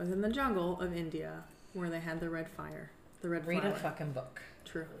rainforest. That was in the jungle of India, where they had the red fire. The red Read flower. a fucking book.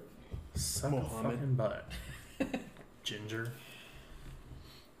 True. Suck a Mohammed. fucking butt. Ginger.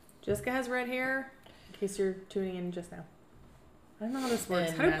 Jessica has red hair. In case you're tuning in just now. I don't know how this works.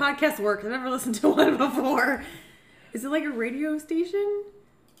 And How do that- podcasts work? I've never listened to one before. Is it like a radio station,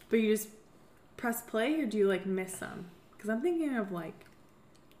 but you just press play, or do you like miss some? Because I'm thinking of like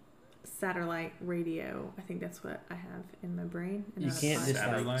satellite radio. I think that's what I have in my brain. and You not a can't just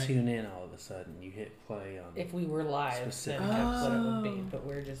podcast. like Satellite? tune in all of a sudden. You hit play on. If we were live, Specific then that's what it would be. episode. But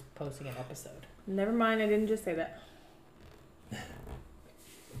we're just posting an episode. Never mind. I didn't just say that.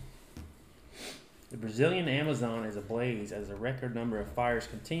 The Brazilian Amazon is ablaze as a record number of fires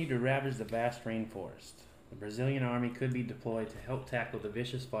continue to ravage the vast rainforest. The Brazilian army could be deployed to help tackle the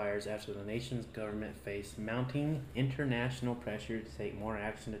vicious fires after the nation's government faced mounting international pressure to take more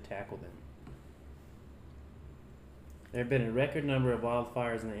action to tackle them. There have been a record number of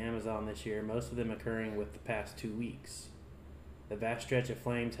wildfires in the Amazon this year, most of them occurring with the past 2 weeks. The vast stretch of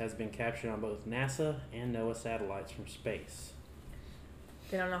flames has been captured on both NASA and NOAA satellites from space.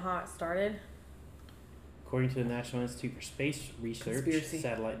 They don't know how it started. According to the National Institute for Space Research, Conspiracy.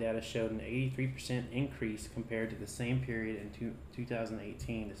 satellite data showed an 83% increase compared to the same period in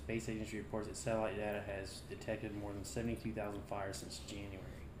 2018. The space agency reports that satellite data has detected more than 72,000 fires since January.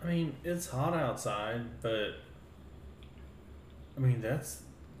 I mean, it's hot outside, but I mean that's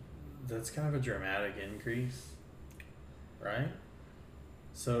kind of a dramatic increase, right?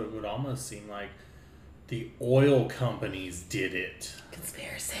 So it would almost seem like the oil companies did it.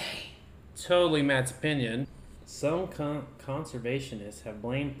 Conspiracy. Totally Matt's opinion. Some conservationists have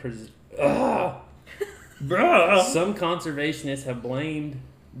blamed Some conservationists have blamed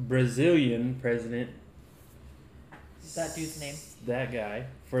Brazilian president That dude's name. that guy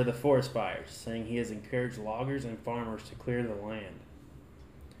for the forest fires, saying he has encouraged loggers and farmers to clear the land.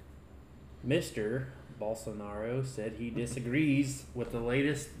 Mr. Bolsonaro said he disagrees with the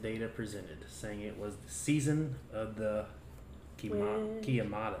latest data presented, saying it was the season of the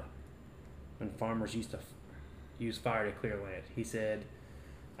Kiamata, when farmers used to use fire to clear land. He said,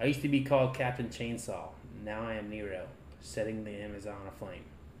 "I used to be called Captain Chainsaw. Now I am Nero, setting the Amazon aflame."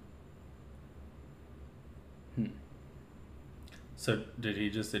 So did he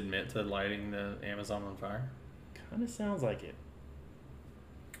just admit to lighting the Amazon on fire? Kind of sounds like it.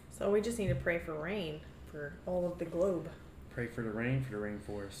 So we just need to pray for rain for all of the globe. Pray for the rain for the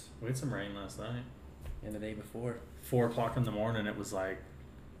rainforest. We had some rain last night. And the day before. 4 o'clock in the morning, it was like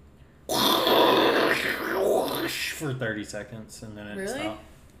for 30 seconds, and then it Really? stopped.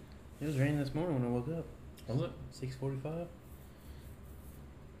 It was raining this morning when I woke up. Was it? 6:45.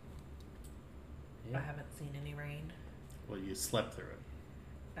 I haven't seen any rain. Well, you slept through it.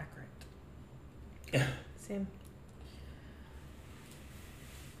 Accurate. Same.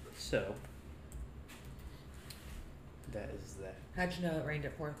 So that is that. How'd you know it rained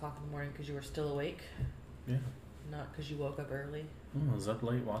at 4 o'clock in the morning? Because you were still awake? Yeah. Not because you woke up early? I was up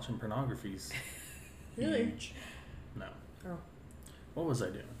late watching pornographies. Really? Huge. No. Oh. What was I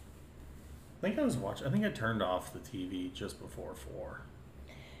doing? I think I turned off the TV just before 4.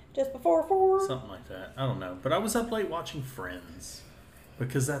 Just before 4. Something like that. I don't know. But I was up late watching Friends.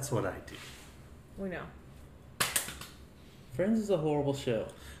 Because that's what I do. We know. Friends is a horrible show.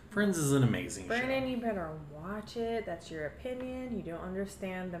 Friends is an amazing Brandon, show. you better watch it. That's your opinion. You don't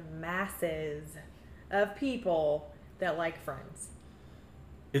understand the masses of people that like Friends.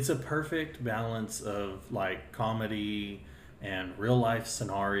 It's a perfect balance of like comedy and real life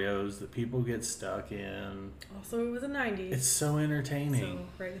scenarios that people get stuck in. Also, it was the 90s. It's so entertaining.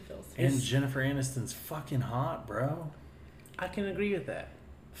 So, right to Phil's. And Jennifer Aniston's fucking hot, bro. I can agree with that.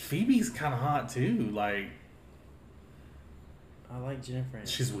 Phoebe's kind of hot too. Like, I like Jennifer Aniston.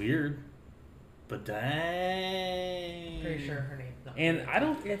 she's weird, but dang. Pretty sure her name's not. And I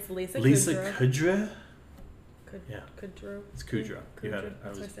don't. It's Lisa Lisa Kudrow. Kudrow. Yeah. Kudrow. It's Kudrow. You had Kudrow, it.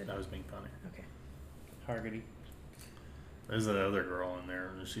 that's what I said. I was being funny. Okay. Hargity. There's that other girl in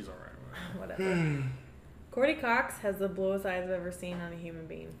there, and she's alright. Whatever. Courtney Cox has the bluest eyes I've ever seen on a human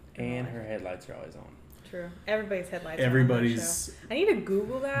being. in my And life. her headlights are always on. True. Everybody's headlights. are on that Everybody's. show. I need to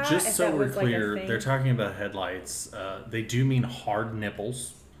Google that. Just if so that we're was, like, a clear, thing. they're talking about headlights. They do mean hard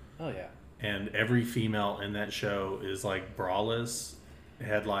nipples, Oh yeah. and every female in that show is like braless,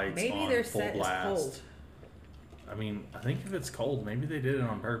 headlights Maybe on their full set blast. is cold. I mean, I think if it's cold, maybe they did it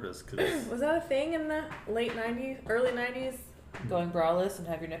on purpose. Cause Was that a thing in the late 90s, early 90s? Going braless and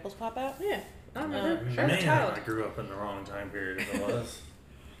have your nipples pop out? Yeah. I remember. I was a man, child. I grew up in the wrong time period. If it was,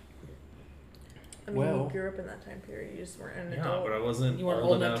 I mean, Well- you grew up in that time period. You just weren't an yeah, adult. but I wasn't You weren't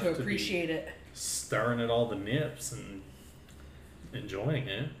old enough to be appreciate it. staring at all the nips and enjoying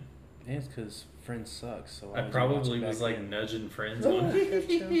it. And it's because Friends sucks. So I why probably wasn't watching was back like then? nudging friends Oh, on. that's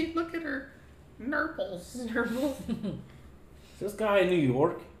true. Look at her nurples. This guy in New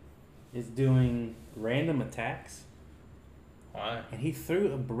York is doing random attacks, Why? and he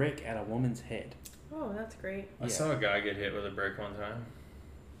threw a brick at a woman's head. Oh, that's great. I Yeah. saw a guy get hit with a brick one time.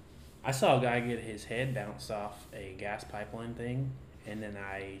 I saw a guy get his head bounced off a gas pipeline thing, and then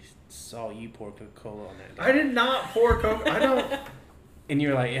I saw you pour Coca-Cola on that guy. I did not pour Coke. I don't. And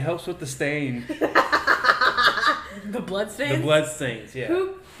you're like, it helps with the stain. The blood stains? The blood stains, yeah.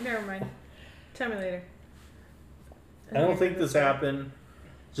 Who? Never mind. Tell me later. I don't think this happened.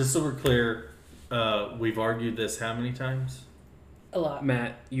 Just so we're clear, we've argued this how many times? A lot.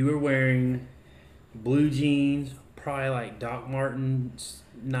 Matt, you were wearing blue jeans, probably like Doc Martens,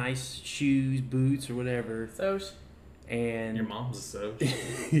 nice shoes, boots, or whatever. So, And Your mom's a so.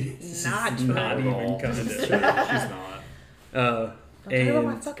 This Not is not true. even kind of She's not. Uh, don't talk about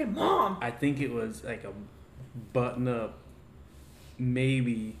my and fucking mom. I think it was like a button-up,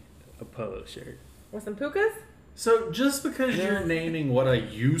 maybe a polo shirt. With some pukas? So just because you're naming what I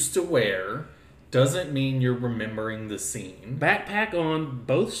used to wear doesn't mean you're remembering the scene. Backpack on,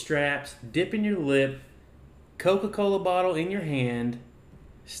 both straps, dip in your lip, Coca-Cola bottle in your hand,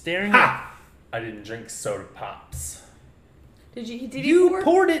 staring at... Ha! I didn't drink soda pops. Did he You pour?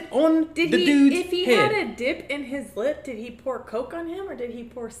 poured it on Did the he? dude's If he head. had a dip in his lip, did he pour Coke on him or did he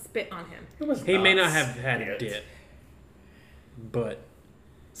pour spit on him? It was He may not not have had a spit. dip. But,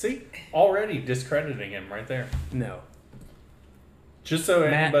 See, already discrediting him right there. no. Just so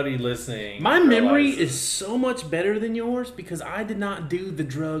Matt, anybody listening, My memory realizes- is so much better than yours because I did not do the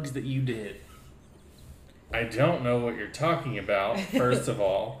drugs that you did. I don't know what you're talking about. First of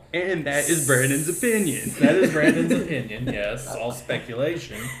all, And that is Brandon's opinion. that is Brandon's opinion. Yes, all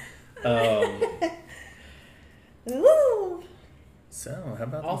speculation. Ooh. So, how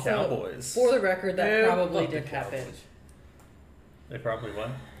about Also, the Cowboys? For the record, that Boo. probably Love the did happen. Cowboys. They probably what?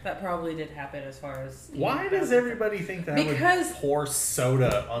 That probably did happen as far as... Why does everybody think that Because- I would pour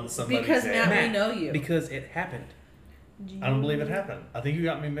soda on somebody's Because head? now we Matt, know you. Because it happened. I don't believe it happened. I think you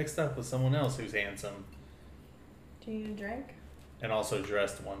got me mixed up with someone else who's handsome Do you need a drink? and also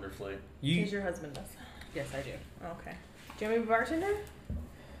dressed wonderfully. You. Because your husband does. Yes, I do. Okay. Do you want me to be a bartender?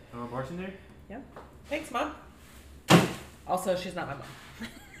 I'm a bartender? Thanks, Mom. Also, she's not my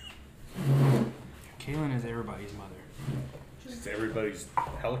mom. Kaylin is everybody's mother. She's everybody's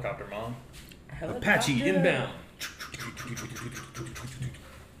helicopter mom. Apache Helicopter. inbound.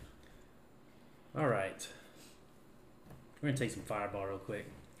 All right. We're going to take some Fireball real quick.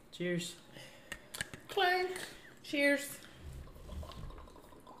 Cheers. Clank. Cheers.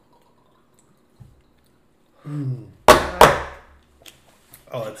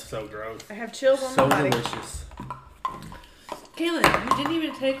 Oh, it's so gross. I have chills on So my body. delicious. Kaylin, you didn't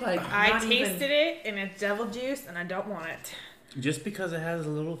even take like. I not tasted even- it and it's devil juice and I don't want it. Just because it has a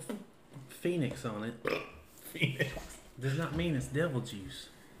little phoenix on it Phoenix. does not mean it's devil juice.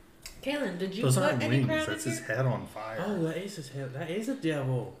 Kaylin, did you Those put aren't any wings. crown That's in his here? head on fire. Oh, that is his head. That is a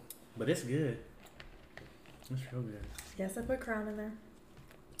devil. But it's good. It's real good. Yes, I put crown in there.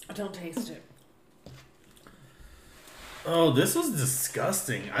 I don't taste it. Oh, this was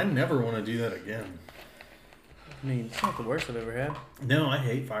disgusting. I never want to do that again. I mean, it's not the worst I've ever had. No, I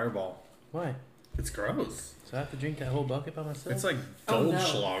hate Fireball. Why? It's gross. So I have to drink that whole bucket by myself? It's like Oh, no.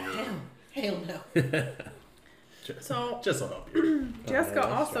 Goldschlager. Hell no. So Just to help you. Jessica that's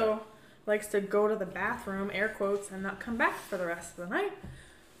also likes to go to the bathroom, air quotes, and not come back for the rest of the night.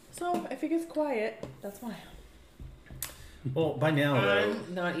 So if it gets quiet, that's why. Well, by now though,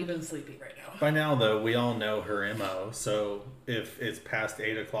 I'm not even sleepy right now. by now though, we all know her MO. So if it's past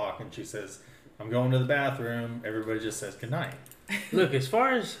 8 o'clock and she says, "I'm going to the bathroom," everybody just says good night. Look, as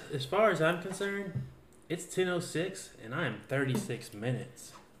far as I'm concerned, it's 10:06 and I am 36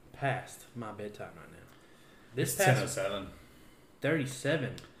 minutes past my bedtime right now. This It's past 10:07.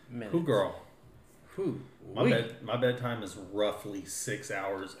 37 minutes. Who girl? Who? My bedtime is roughly 6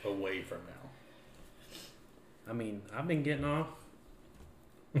 hours away from now. I mean, I've been getting off,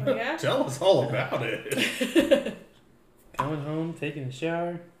 Oh, yeah? Tell us all about it. coming home, taking a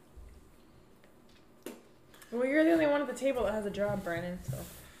shower. Well, you're the only one at the table that has a job, Brandon. So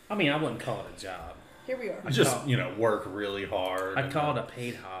I mean, I wouldn't call it a job. here we are. I just, work really hard. I'd call it a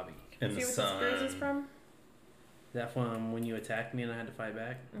paid hobby. in See the what sun. this is from? That from when you attacked me and I had to fight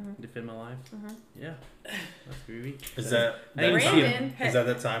back, Mhm. defend my life. Mhm. Yeah, that's groovy. Is that I didn't see him. Brandon, is that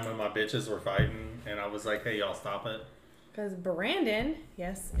the time when my bitches were fighting and I was like, "Hey, y'all, stop it"? because Brandon,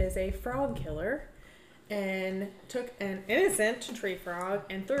 yes, is a frog killer, and took an innocent tree frog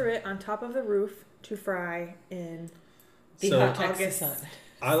and threw it on top of the roof to fry in. The So- hot Texas August. sun.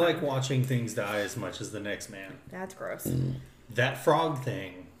 I like watching things die as much as the next man. That's gross. That frog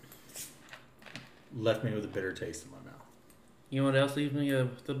thing left me with a bitter taste in my mouth. You know what else leaves me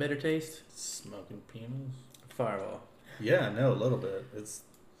with a better taste? Smoking penis. Fireball. Yeah, no, a little bit. It's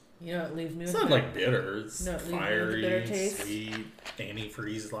You know, it leaves me it's with not like bitter. It's No, it leaves me with a fiery, bitter taste. sweet,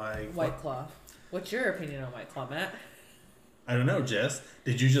 antifreeze like. White Claw. What's your opinion on White Claw, Matt? I don't know, Jess.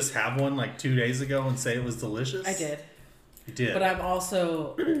 Did you just have one like 2 days ago and say it was delicious? I did. You did. But I'm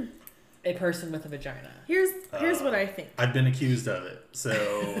also a person with a vagina. Here's what I think. I've been accused of it.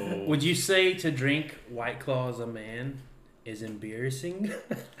 So Would you say to drink White Claw as a man is embarrassing?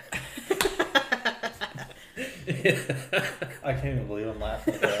 I can't even believe I'm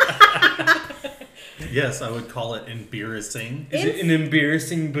laughing at that. Yes, I would call it embarrassing. Is it an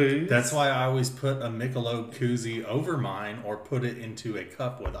embarrassing booze? That's why I always put a Michelob koozie over mine or put it into a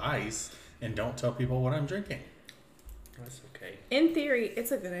cup with ice and don't tell people what I'm drinking. That's okay. In theory,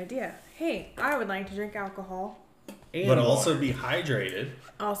 it's a good idea. Hey, I would like to drink alcohol. And But also water. be hydrated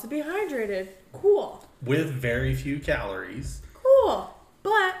Also be hydrated. Cool. with very few calories. Cool.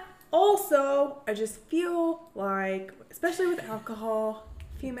 But also, I just feel like, especially with alcohol,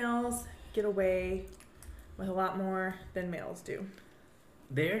 females get away with a lot more than males do.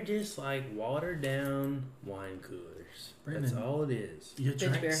 They're just like watered down wine coolers. That's Brandon. all it is. You Bitch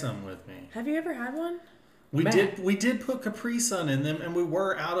drank beer. some with me. Have you ever had one? We Matt. did put Capri Sun in them and we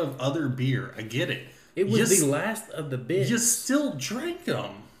were out of other beer. I get it. It was You the last of the bits. You still drank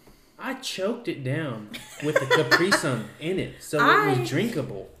them. I choked it down with the Capri Sun in it, so it I- was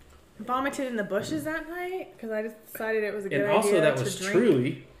drinkable. Vomited in the bushes that night because I just decided it was a good And idea also, that to was drink.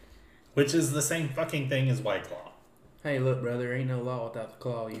 truly. Which is the same fucking thing as White Claw. Hey, look, brother, ain't no law without the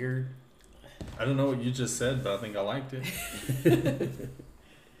claw. You heard? I don't know what you just said, but I think I liked it.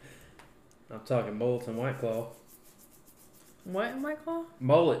 I'm talking bullets and White Claw. What in White Claw?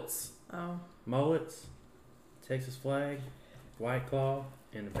 Mullets. Oh. Mullets, Texas flag, White Claw,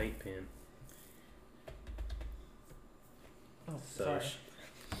 and a vape pen. Oh, So sorry.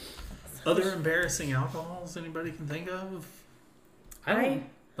 Other embarrassing alcohols anybody can think of? I don't.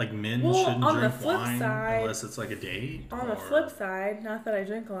 Like men Well, shouldn't on the drink flip wine side- unless it's like a date. On the or- flip side, not that I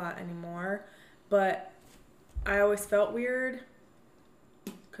drink a lot anymore, but I always felt weird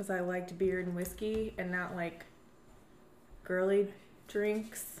because I liked beer and whiskey and not like girly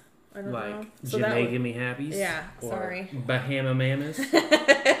drinks. I don't know. Like So that Janae would- Gimme Happies. Yeah, or sorry. Bahama Mamas.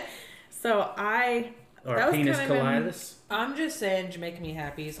 So that Or was penis kind of in- colitis. I'm just saying, Jamaican Me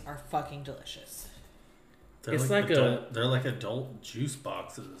Happies are fucking delicious. They're It's like like adult, they're like adult juice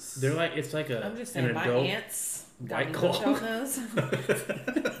boxes. They're like it's like I'm a just an saying, my adult. aunts got White me Claw. hooked on those.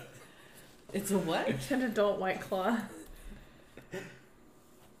 It's a what? an adult White Claw.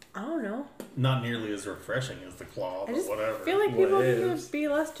 I don't know. Not nearly as refreshing as the claw, I but just whatever. feel like people need to Whatevs. be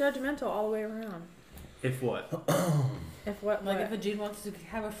less judgmental all the way around. If what? If what? Like what? if a dude wants to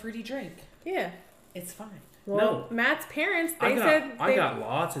have a fruity drink, Yeah. it's fine. Well, Matt's parents, they I said got they. I got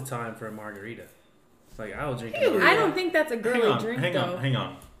lots of time for a margarita. Like I will drink. a Ew. margarita. I don't think that's a girly drink hang though. hang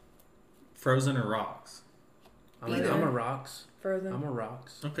on. Frozen or rocks? I'm Either. a rocks. Frozen. I'm a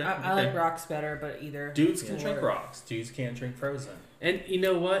rocks. Okay. I okay. like rocks better, but either. Dudes can Yeah. drink rocks. Dudes can't drink frozen. And you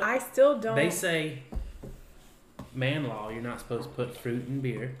know what? I still don't. They say man law. You're not supposed to put fruit in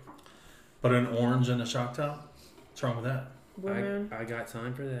beer. But an orange and a shock top? What's wrong with that? Blue Moon. I got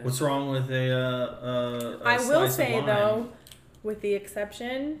time for that. What's wrong with a I will slice of say lime? though, with the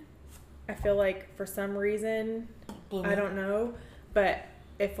exception, I feel like for some reason, Blue I Moon. don't know, but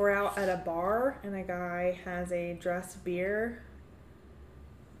if we're out at a bar and a guy has a dressed beer,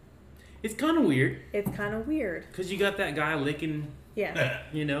 It's kind of weird it's kind of weird. because you got that guy licking, Yeah.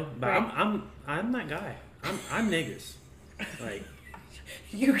 you know. But Right. I'm that guy. I'm niggas. Like,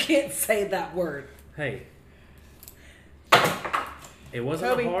 You can't say that word. hey, it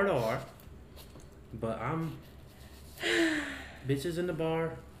wasn't Toby. a hard R, but I'm bitches in the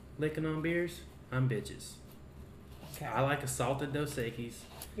bar licking on beers. I'm bitches. Okay. I like a salted Dos Equis.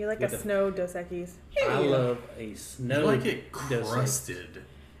 You like With a the- snow Dos Equis. I love a snow. You like it Dos Equis. crusted.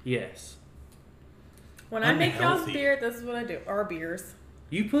 Yes. When I make y'all's Unhealthy. beer, this is what I do. Our beers.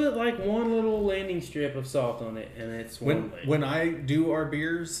 You put like one little landing strip of salt on it, and it's one landing. When I do our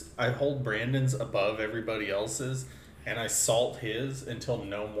beers, I hold Brandon's above everybody else's, and I salt his until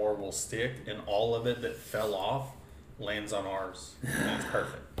no more will stick, and all of it that fell off lands on ours. And it's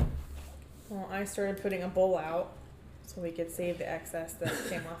perfect. Well, I started putting a bowl out so we could save the excess that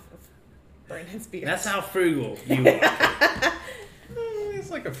came off of Brandon's beer. That's how frugal you are. It's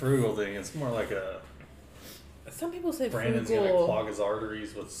like a frugal thing. It's more like a Some people say Brandon's gonna frugal. clog his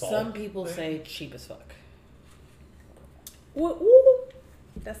arteries with salt. Some people say cheap as fuck. Ooh.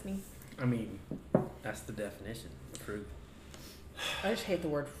 That's me. I mean, that's the definition of frugal. I just hate the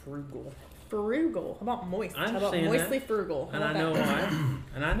word frugal. Frugal. How about moist? I How about understand moistly that. frugal? How And I about know that? why.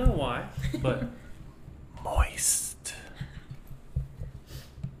 And I know why. But moist.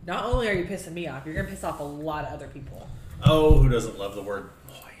 Not only are you pissing me off, you're gonna piss off a lot of other people. Oh, who doesn't love the word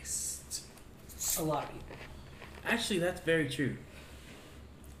moist? A lot of people. actually, that's very true.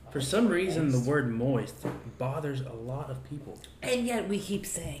 For some reason, the word moist bothers a lot of people. And yet we keep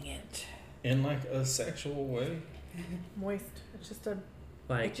saying it. In like a sexual way. Moist. It's just a It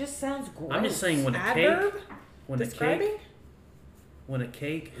Like, just sounds gross. I'm just saying when a adverb cake, when describing. a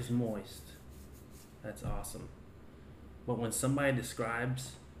cake is moist, that's awesome. But when somebody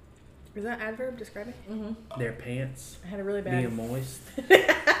describes Is that adverb describing? Mm-hmm. their pants I had a really bad. being moist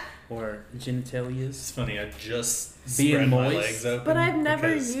or genitalias, It's funny. I just Being spread my moist. legs open. But I've never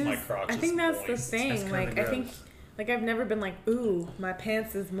because used. my crotch I is think that's the moist. thing. That's kinda Like I think, gross. like I've never been like, ooh, my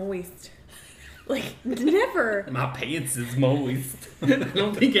pants is moist. Like never. my pants is moist. I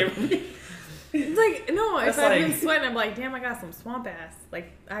don't think everybody. It's like no. That's If I've been like- sweating, I'm like, damn, I got some swamp ass.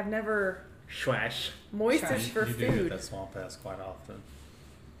 Like I've never. Schwash. Moist Sorry. is for You do get food. that swamp ass quite often.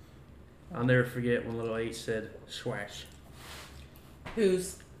 I'll never forget when little H said schwash.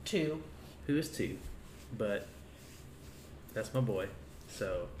 Who's two? Who is two? But that's my boy.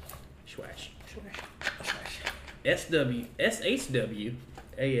 So schwash. SW SHW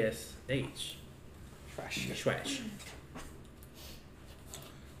ASH. Fresh. Schwash.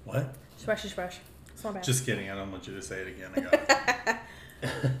 What? Swash, swash. Swamp ass. Just kidding. I don't want you to say it again. I got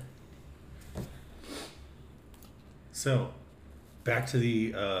it. So, back to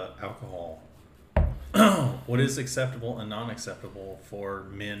the alcohol. What is acceptable and non-acceptable for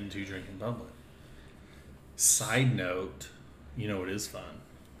men to drink in public? Side note, you know what is fun?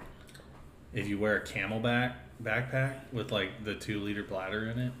 If you wear a Camelback backpack with like the 2-liter bladder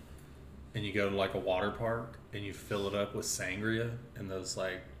in it, and you go to like a water park and you fill it up with sangria and those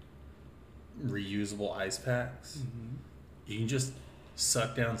like reusable ice packs, you can just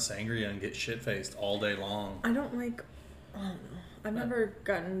suck down sangria and get shit faced all day long. I don't like. I don't know. I've never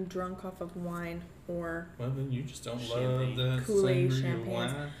gotten drunk off of wine or. Well, then you just don't Champagne. love the Kool-Aid, sangria champagne.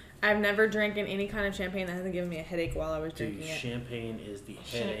 wine. I've never drank in any kind of champagne that hasn't given me a headache while I was Dude, drinking it. champagne is the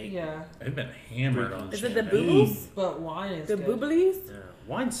headache. Yeah. I've been hammered on Is it the champagne. boobles? But wine is The good. booblies? Yeah,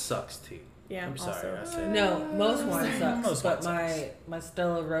 wine sucks too. Yeah, I'm sorry, I also. said No, most wine sucks. Most but wine my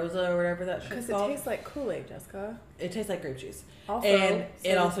Stella Rosa or whatever that Because shit's it called, tastes like Kool-Aid, Jessica. it tastes like grape juice. Also, And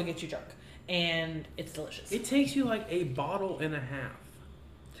it so- also gets you drunk. And it's delicious. It takes you like a bottle and a half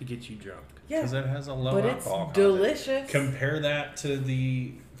to get you drunk. Yeah. because it has a low But it's alcohol content. delicious. Compare that to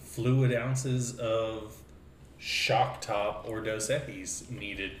the fluid ounces of Shock Top or Dos Equis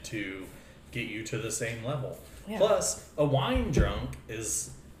needed to get you to the same level. Yeah. Plus, a wine drunk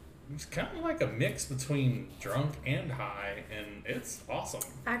is it's kind of like a mix between drunk and high, and it's awesome.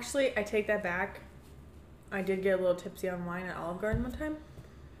 Actually, I take that back. I did get a little tipsy on wine at Olive Garden one time,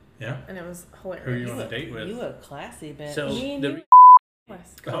 Yeah. and it was Who are hilarious. you on a date with? You a classy bitch. So Me and the, you-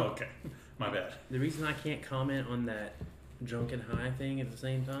 Yes. Oh, okay. My bad. the reason I can't comment on that drunk and high thing at the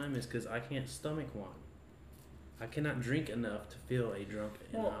same time is because I can't stomach wine. I cannot drink enough to feel a drunk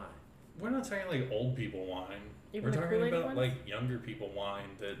and Well, high. We're not talking like old people wine. Even We're the talking Kool-Aid about ones? like younger people wine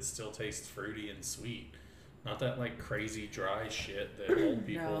that still tastes fruity and sweet. Not that like crazy dry shit that old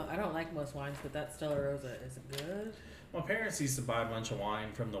people. No, I don't like most wines, but that Stella Rosa is good. My parents used to buy a bunch of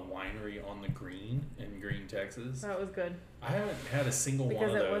wine from the winery on the Green in Green, Texas. That was good. I haven't had a single one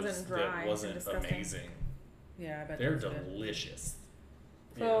Because of it those wasn't dry that and wasn't disgusting. amazing. Yeah, I bet They're that's good. delicious.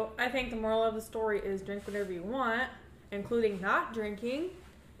 So I think the moral of the story is drink whatever you want, including not drinking.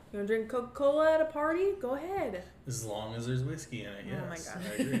 You want to drink Coca-Cola at a party? Go ahead. As long as there's whiskey in it, yes. Oh my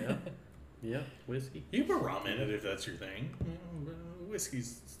God. I agree. Yeah. Yeah, whiskey. You can put rum in it if that's your thing. But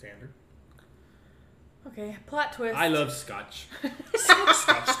whiskey's standard. Okay, plot twist. I love scotch.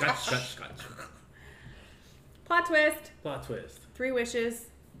 Scotch. Plot twist. Plot twist. 3 wishes.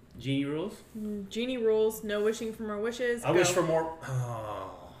 Genie rules. Genie rules. No wishing for more wishes. I Go. wish for more.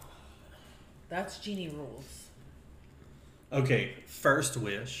 Oh. That's Genie rules. Okay, first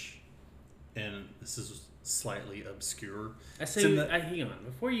wish, and this is slightly obscure. I It's say, in the- hang on.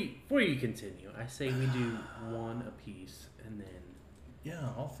 Before you continue, I say we do one apiece and then. Yeah,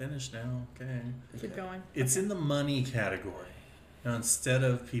 I'll finish now. Okay. Keep going. It's in the money category. Now, instead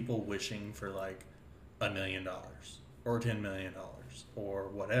of people wishing for like $1 million or $10 million or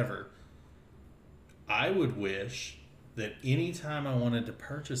whatever, I would wish that anytime I wanted to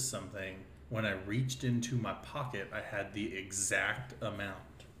purchase something, when I reached into my pocket, I had the exact amount.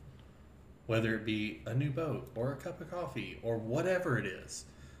 Whether it be a new boat or a cup of coffee or whatever it is,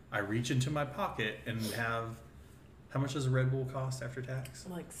 I reach into my pocket and have. How much does a Red Bull cost after tax?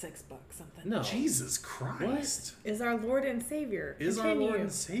 Like $6 something. No. Jesus Christ. Is our Lord and Savior. Is Continue. our Lord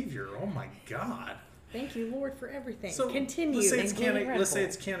and Savior. Oh my God. Thank you, Lord, for everything. So Continue. let's say it's including Red let's say Bull.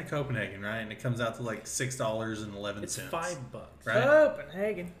 it's can of Copenhagen, right? And it comes out to like $6.11. It's $5. Right?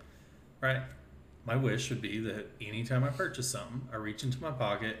 Copenhagen. Right. My wish would be that anytime I purchase something, I reach into my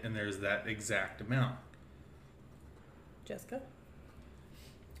pocket and there's that exact amount. Jessica?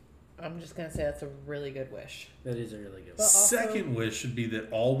 I'm just gonna say that's a really good wish. That is a really good But one. also- Second wish should be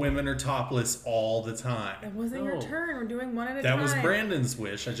that all women are topless all the It time. wasn't your No. turn. We're doing one at a That time. was Brandon's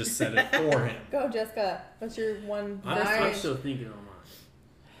wish. I just said it for him. Go, Jessica. What's your one? I'm still thinking on mine.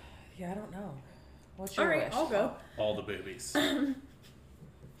 Yeah, I don't know. What's your All right, wish? I'll go. All the boobies.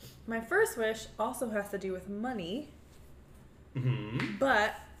 My first wish also has to do with money, Hmm.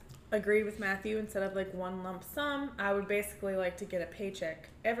 but agreed with Matthew. Instead of like one lump sum, I would basically like to get a paycheck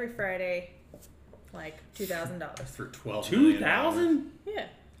every Friday, like $2,000. For $12 million. 2,000? Yeah,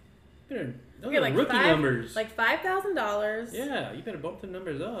 Those Okay, are like rookie five- numbers. like $5,000. Yeah, you better bump the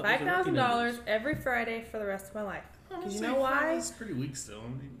numbers up. Those are rookie $5,000 numbers. every Friday for the rest of my life. I'm Because gonna you say know why? It's pretty weak still. I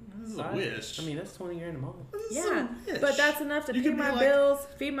mean, this is a Five- wish. I mean, that's $20,000 a month. This is Yeah, a wish. but that's enough to You pay could be my like- bills,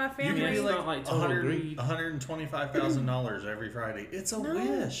 feed my You family. can be It's like, not like total greed. $125,000 every Friday. It's a No.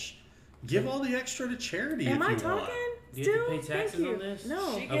 wish. Give all the extra to charity Am if I you talking? want. Do you have to Still? pay Thank taxes you. on this?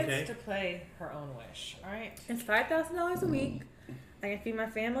 No. She gets Okay. to play her own wish. All right. It's $5,000 a week. I can feed my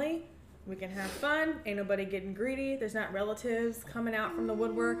family. We can have fun. Ain't nobody getting greedy. There's not relatives coming out from the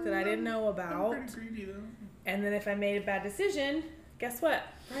woodwork that I didn't know I'm about. pretty greedy though. And then if I made a bad decision, guess what?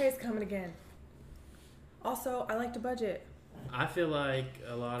 Friday's coming again. Also, I like to budget. I feel like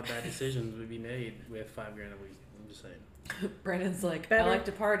a lot of bad decisions would be made with $5,000 a week. I'm just saying. Brandon's like, Better- I like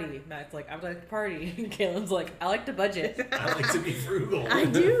to party. Matt's like, I like to party. Caitlin's like, I like to budget. I like to be frugal. I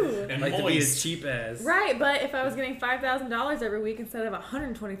do. And Like to be as moist. cheap as. Right, but if I was getting $5,000 every week instead of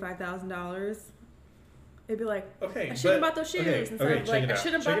 $125,000, it'd be like, Okay, I should have but- bought those shoes okay, instead okay, of like, check it I out,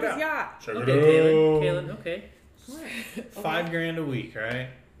 should have check bought it this out. yacht. Check it Okay, out. Kaylin, okay. $5,000 a week, right?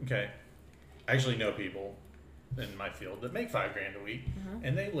 Okay. I actually know people in my field that make $5,000 a week,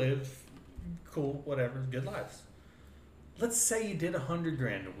 and they live cool, whatever, good lives. Let's say you did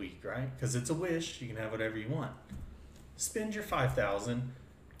 $100,000 a week, right? Because it's a wish, you can have whatever you want. Spend your $5,000,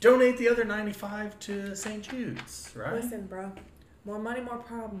 donate the other 95 to St. Jude's, right? Listen, bro. More money, more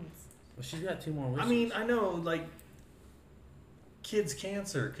problems. Well, she's got 2 more wishes. I mean, I know, like, kids'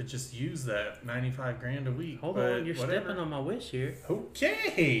 cancer could just use that 95 grand a week. hold but on, you're whatever. stepping on my wish here.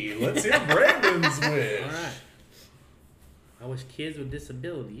 Okay, let's hear Brandon's wish. All right. I wish kids with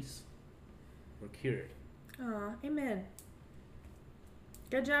disabilities were cured. Aw, amen.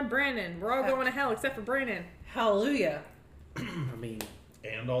 Good job, Brandon. We're all going to hell except for Brandon. Hallelujah. I mean,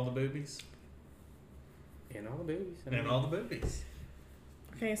 And all the boobies. and all the babies. And all the boobies.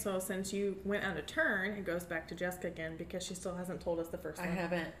 Okay, so since you went on a turn, it goes back to Jessica again because she still hasn't told us the first I one.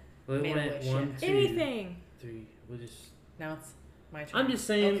 haven't. Well, it made a went wish 1, yet. 2, Anything. 3. We'll just. Now it's my turn. I'm just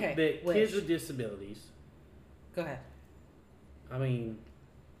saying Okay, that wish. kids with disabilities. Go ahead. I mean,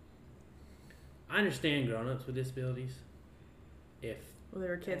 I understand grown-ups with disabilities. If Well, they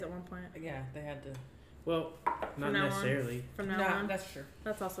were kids at one point. Yeah, they had to. well, not now on. necessarily, From now No, on, that's true.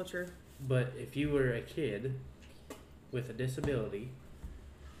 that's also true. but if you were a kid with a disability,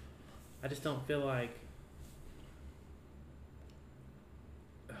 I just don't feel like.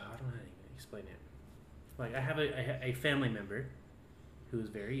 I don't know how to even explain it. Like I have a family member who is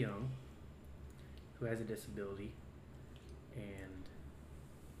very young, who has a disability, and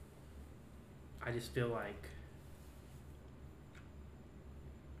I just feel like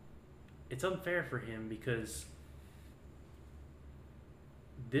it's unfair for him because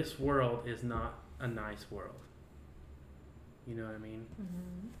this world is not a nice world. You know what I mean?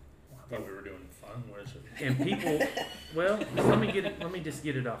 I thought we were doing fun wishes. And people, well, let me just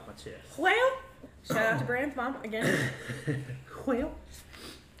get it off my chest. Well, shout out to Brandon's mom again. Well,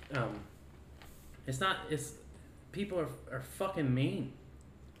 it's people are fucking mean,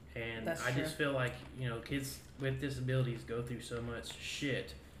 and That's I true. just feel like kids with disabilities go through so much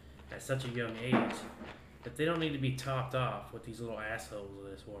shit at such a young age that they don't need to be topped off with these little assholes of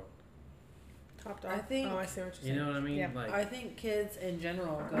this world. Topped off. I think- Oh, I see what you're You saying. know what I mean? Yeah. Like, I think kids in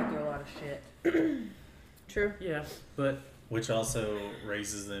general go through a lot of shit. True. yeah, but Which also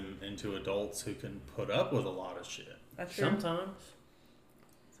raises them into adults who can put up with a lot of shit. That's true. sometimes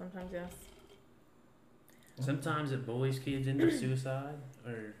Sometimes, yes. it bullies kids into suicide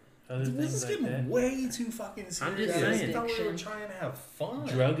or other This things is like getting that. way too fucking serious. I'm just saying. I thought we were Addiction. trying to have fun.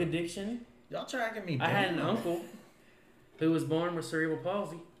 Drug addiction. Y'all tracking me down. I had an uncle who was born with cerebral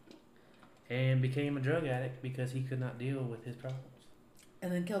palsy and became a drug addict because he could not deal with his problems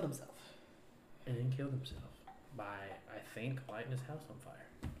And then killed himself. and then killed himself by, I think, lighting his house on fire.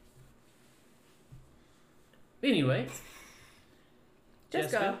 Anyway,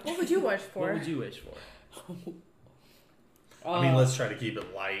 Jessica, what would you wish for? what would you wish for? I mean, let's try to keep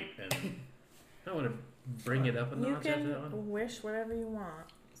it light and I want to bring it up a You notch after that one. can wish whatever you want.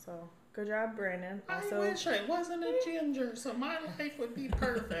 So, good job, Brandon. Also, I wasn't a ginger, so my life would be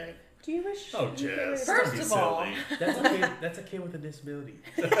perfect. do you wish? Oh, you could Jess. wish- First don't be of all- silly. That's a kid with a disability.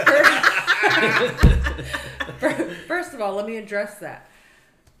 First of all, let me address that.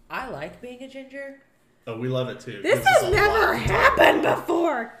 I like being a ginger. Oh, we love it too. This Gives us has a never lot. happened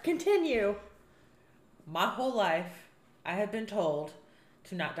before. Continue. My whole life, I have been told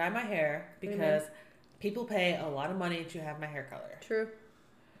to not dye my hair because people pay a lot of money to have my hair color. True.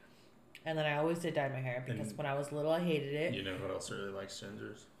 And then I always did dye my hair because And- when I was little, I hated it. You know what else really likes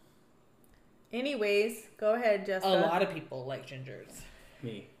gingers? Anyways, go ahead, A Jessica. lot of people like gingers.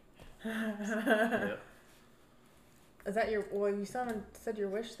 Me. Yep. Is that your? Well, you said your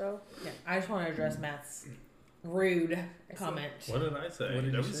wish though. Yeah, I just want to address Matt's rude see. comment. What did I say? What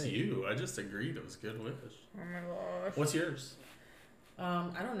did that you was say? you. I just agreed it was a good wish. Oh my gosh. What's yours? I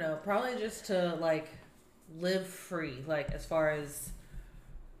don't know. Probably just to like live free, like as far as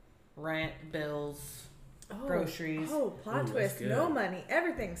rent, bills, Oh, groceries. Oh, plot Ooh, that's twist. good. No money.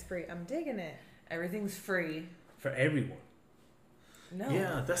 Everything's free. I'm digging it. Everything's free. For everyone. No.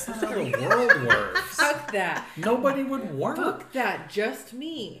 Yeah, that's not how the world works. Fuck that. Nobody would work. Fuck that. Just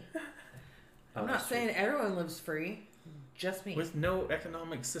me. I'm Oh, not that's true. saying everyone lives free. Just me. With no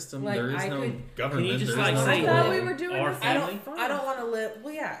economic system, Like, there is I no could- government. Can you just, there is like, no say, I thought law. we were doing our this. family? I don't want to live.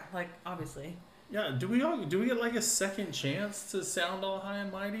 Well, yeah, like obviously. Yeah, do we get like a second chance to sound all high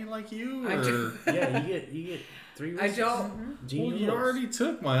and mighty like you? I Or... do. Yeah, you get 3 I wishes. don't. Genie Well, you rules. already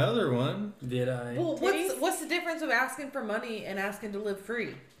took my other one. Did I? Well, Titties? what's the difference of asking for money and asking to live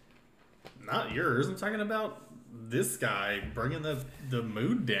free? Not yours. I'm talking about this guy bringing the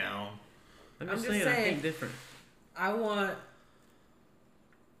mood down. I'm I'm just just saying, I saying. think different. I want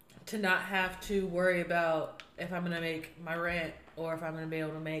to not have to worry about if I'm gonna make my rent or if I'm gonna be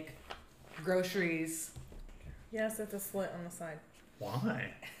able to make groceries. Yes, it's a slit on the side.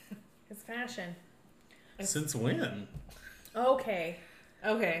 Why? It's fashion. Since when? Okay.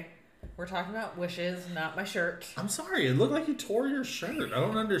 Okay, we're talking about wishes, not my shirt. I'm sorry. It looked like you tore your shirt. I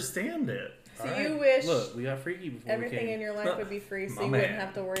don't understand it. So All you right. wish Look, we got freaky before everything we came. in your life would be free, so My you wouldn't man.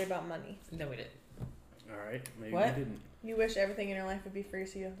 have to worry about money. No, we didn't. All right, maybe What? we didn't. You wish everything in your life would be free,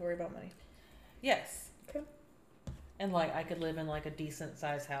 so you don't have to worry about money. Yes. Okay. And like I could live in like a decent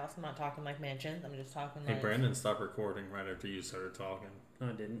sized house. I'm not talking like mansions. I'm just talking Hey, like. Brandon, stop recording right after you started talking. No,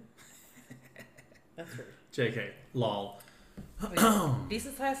 I didn't. That's rude. JK, lol.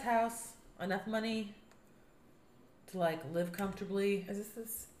 Decent sized house, enough money to like live comfortably, Is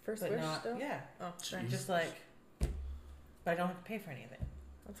this first but wish not. still? Yeah. Oh, Jeez. Just like. But I don't have to pay for anything.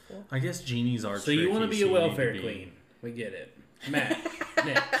 that's cool. I guess genies are. So you want to tricky, be a so you need welfare to be- queen? We get it. Matt,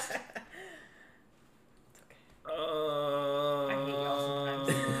 next. I hate y'all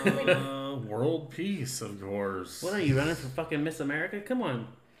sometimes. World peace, of course. What are you running for fucking Miss America? Come on.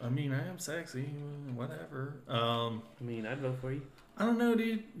 I mean, I am sexy, whatever. I mean, I'd vote for you. I don't know,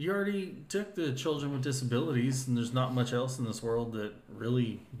 dude. You already took the children with disabilities, and there's not much else in this world that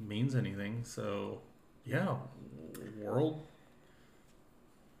really means anything. So, yeah, world.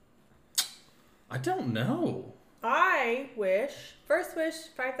 I don't know. I wish first wish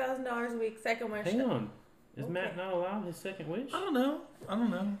 $5,000 a week. Second wish. Hang on. Is Okay. Matt not allowed his second wish? I don't know. I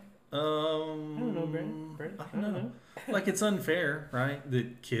don't know, Brandon. I don't know. Like, it's unfair, right?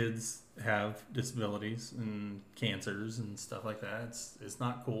 That kids have disabilities and cancers and stuff like that. It's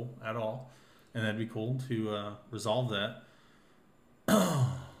not cool at all. And that'd be cool to resolve that.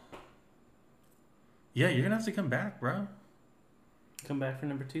 Yeah, you're gonna have to come back, bro. Come back for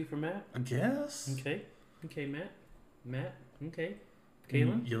number 2 for Matt. I guess. Okay. Okay, Matt. Matt. Okay.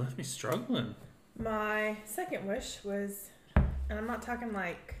 Kaylin. You left me struggling. My second wish was, and I'm not talking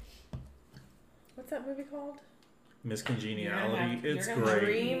like, what's that movie called? Miss You're Congeniality. gonna It's have- you're gonna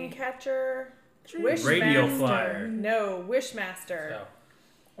great. Dreamcatcher. Radio Wishmaster. Flyer. No, Wishmaster. Oh.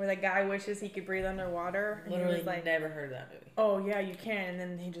 Where the guy wishes he could breathe underwater. And Literally he was like, never heard of that movie. oh yeah, you can. And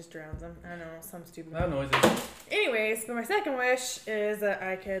then he just drowns him. I don't know, some stupid. That noise is. Anyways, but my second wish is that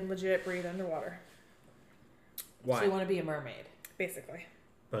I could legit breathe underwater. Why? So you want to be a mermaid? Basically.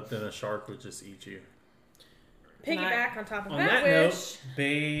 But then a shark would just eat you. Can I- Piggyback on top of On that, that wish. note,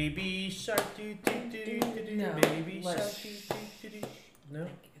 baby shark do do do do do. No, Baby let's- shark do do do. No.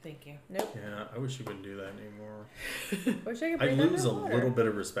 Thank you. Nope. Yeah, I wish you wouldn't do that anymore. Wish I could I breathe lose a underwater. little bit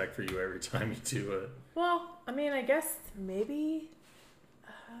of respect for you every time you do it. Well, I mean, I guess maybe.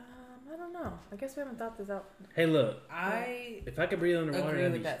 I don't know. I guess we haven't thought this out. Hey, look. I If I could breathe underwater, agree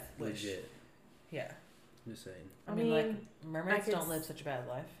that'd with be that wish. legit. yeah. Just saying. I mean, like I mermaids could don't s- live such a bad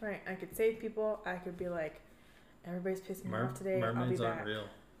life. Right. I could save people. I could be like, everybody's pissing me off today. I'll be Mermaids back. aren't real.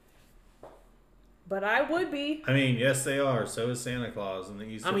 But I would be. I mean, yes, they are. So is Santa Claus and the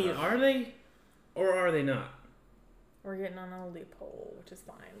Easter I mean, Bunny. are they, or are they not? We're getting on a loophole, which is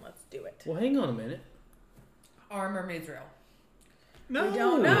fine. Let's do it. Well, hang on a minute. Are mermaids real? No, We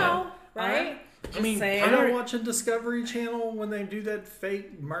don't know, right? Just I mean, saying. I don't Pirate- watch a Discovery Channel when they do that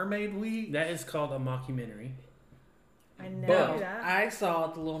fake mermaid week. That is called a mockumentary. I know But- that. I saw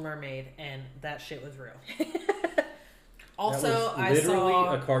The Little Mermaid, and that shit was real. Also, that was I literally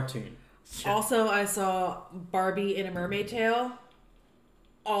saw. a cartoon. Also, I saw Barbie in a Mermaid Tale.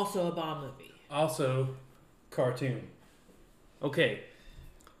 Also a bomb movie. Also, cartoon. Okay,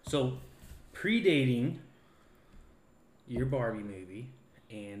 so predating your Barbie movie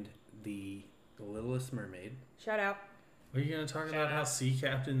and the Littlest Mermaid. Shout out. Are you going to talk about how sea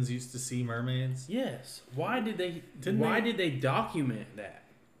captains used to see mermaids? Yes. Why did they? Didn't why they- did they document that?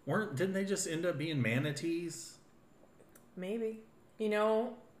 Didn't they just end up being manatees? Maybe. You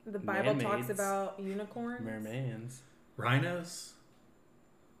know, the Bible talks Mermaids. about unicorns. Mermans Rhinos?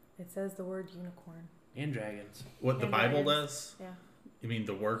 It says the word unicorn. and dragons. What the And Bible dragons. does? Yeah. You mean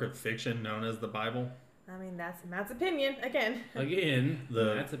the work of fiction known as the Bible? I mean, that's Matt's opinion. Again. Again,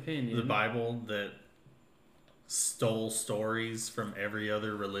 The- that's opinion. The Bible that stole stories from every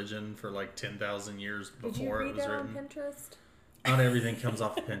other religion for like 10,000 years Did you before it read was that on written. Pinterest? Not everything comes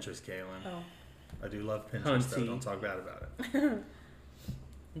off of Pinterest, Kaylin. Oh. I do love Pinterest, though. Hunty. Don't talk bad about it.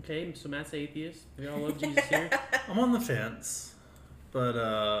 Okay, so Matt's atheist. We all love Jesus here. I'm on the fence, but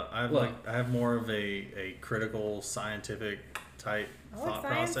I have Look. I have more of a critical, scientific type I like thought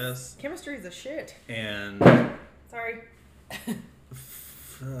science. process, Chemistry is a shit. and Sorry.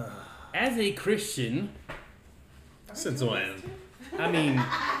 As a Christian, since when I mean,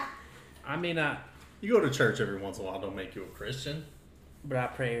 I may not, you go to church every once in a while, don't make you a Christian. but I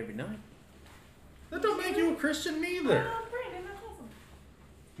pray every night. That don't make you a Christian neither. Brandon, that's awesome.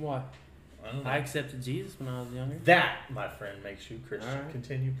 Why? I don't know. I accepted Jesus when I was younger. That, my friend, makes you Christian. All right.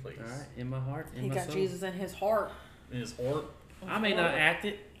 Continue, please. All right, in my heart, in He my got soul. Jesus in his heart. In his heart. I may not act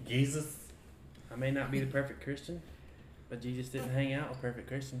it. Jesus. I may not be the perfect Christian, but Jesus didn't hang out with perfect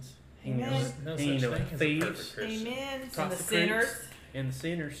Christians. He Amen. knows No he such knows thing as a thieves perfect Christian. Amen. And the prostitutes, sinners. and the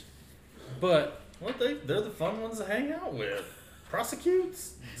sinners. But Well, they're the fun ones to hang out with.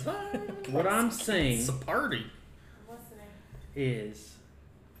 Prosecutes. what I'm saying It's a party. is,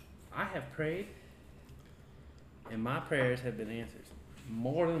 I have prayed, and my prayers have been answered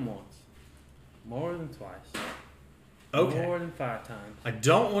more than once, more than twice, Okay. more than 5 times. I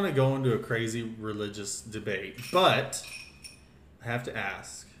don't want to go into a crazy religious debate, but I have to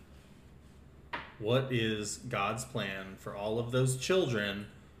ask, what is God's plan for all of those children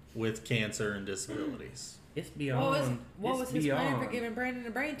with cancer and disabilities? It's beyond. What was it's his beyond. plan for giving Brandon a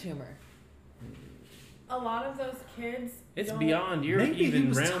brain tumor? A lot of those kids. It's don't- beyond your Maybe even he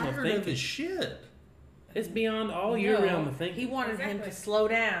was realm of tired of thinking. his shit. It's beyond all your No, realm of thinking. He wanted him Exactly. to slow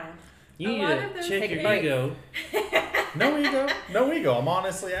down. You a need lot to of those check Take a your break. ego. No ego. No ego. I'm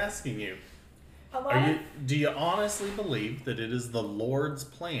honestly asking you. A lot Are of you do you honestly believe that it is the Lord's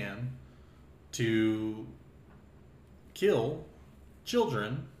plan to kill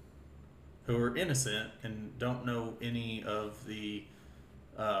children who are innocent and don't know any of the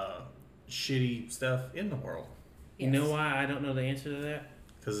shitty stuff in the world? You know why I don't know the answer to that?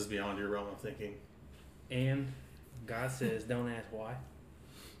 Because it's beyond your realm of thinking. And God says, don't ask why.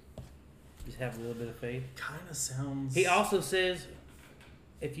 Just have a little bit of faith. Kind of sounds. He also says,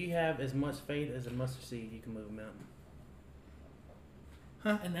 if you have as much faith as a mustard seed, you can move a mountain.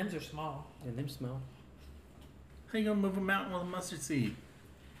 And them's are small. And them smell. How you gonna move a mountain with a mustard seed?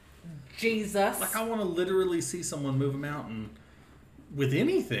 Jesus. Like, I want to literally see someone move a mountain with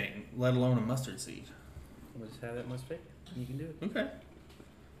anything, let alone a mustard seed. We'll just have that much faith. You can do it. Okay.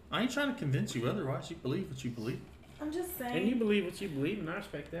 I ain't trying to convince you otherwise. You believe what you believe. I'm just saying. And you believe what you believe, and I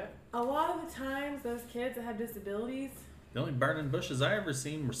respect that. A lot of the times, those kids that have disabilities. The only burning bushes I ever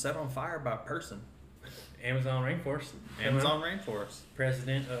seen were set on fire by a person. Amazon rainforest. Amazon rainforest.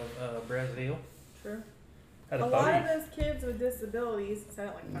 President of Brazil. True. Had A a lot of buddy. those kids with disabilities, I said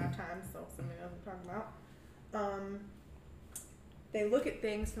it like 5 times, so somebody knows what I'm talking about. They look at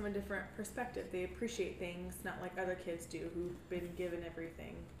things from a different perspective. They appreciate things not like other kids do who've been given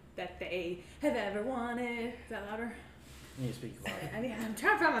everything that they have ever wanted. Is that louder? You need to speak quiet. I mean, I'm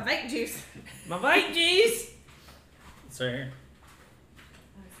trying to find my vape juice. My vape juice! It's right here.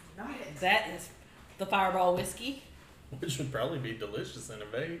 That's not it. That is the Fireball whiskey. Which would probably be delicious in a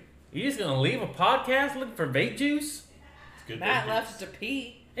vape. You just gonna leave a podcast looking for vape juice? It's good. Matt vape left to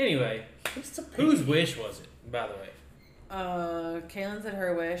pee. Anyway, juice. whose wish was it, by the way? Kaylin said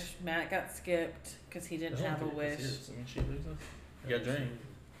her wish. Matt got skipped because he didn't have a wish. You got a drink.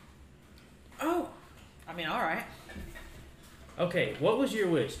 Oh, I mean, all right. Okay, what was your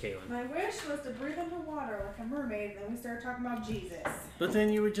wish, Kaylin? My wish was to breathe underwater like a mermaid, and then we started talking about Jesus. But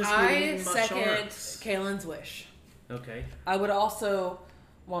then you would just be I reading about second sharks. Kaylin's wish. Okay. I would also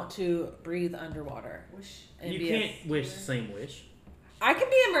want to breathe underwater. Wish. and You be can't wish the same wish. I can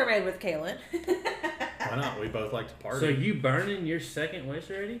be a mermaid with Kaylin. Why not? We both like to party. So you burning your second wish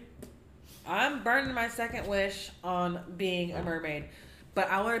already? I'm burning my second wish on being a mermaid. But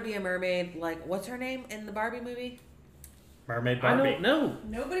I want to be a mermaid like, what's her name in the Barbie movie? Mermaid I Barbie. don't know.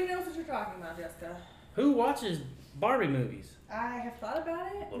 Nobody knows what you're talking about, Jessica. Who watches Barbie movies? I have thought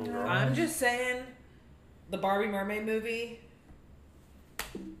about it. Little No. girl. I'm just saying, the Barbie mermaid movie.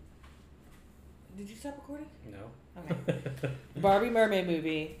 Did you stop recording? No. Okay. The Barbie mermaid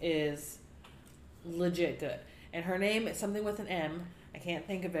movie is legit good. And her name is something with an M. I can't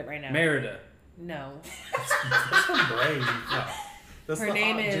think of it right now. Merida. No. That's from Brave. That's Her the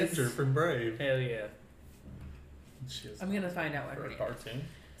name hot is- Ginger from Brave. Hell yeah. She is I'm going to find out what for her a name is. cartoon.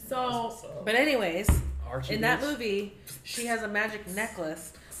 So, But anyways, Archie in that bitch. movie, she has a magic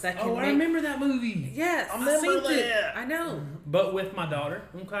necklace that can Oh, I make... remember that movie. Yes. I remember seen it. that. I know. But with my daughter.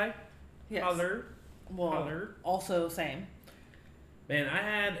 Okay. Yes. Holler. Well, Holler. also same. Man, I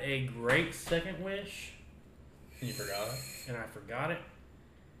had a great second wish, You forgot it? and I forgot it.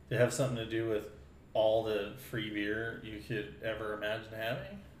 Did it have something to do with all the free beer you could ever imagine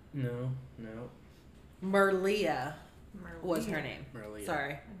having? No. Merlia was her name. Merlia.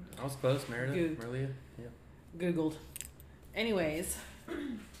 Sorry. I was close. Merida. Good. Merlia. Yep. Googled. Anyways,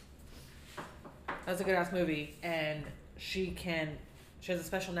 that's a good ass movie, and she has a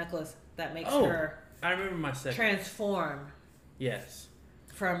special necklace that makes Oh. her I remember my second. transform Yes.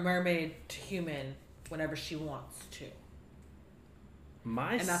 from mermaid to human whenever she wants to.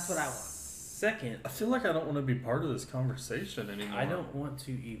 My And that's what I want. Second. I feel like I don't want to be part of this conversation anymore. I don't want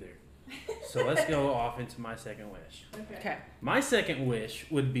to either. So let's go off into my second wish. okay. Okay. My second wish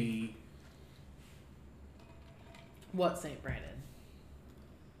would be What Saint Brandon?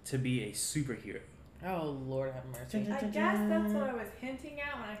 to be a superhero. Oh Lord have mercy. I guess that's what I was hinting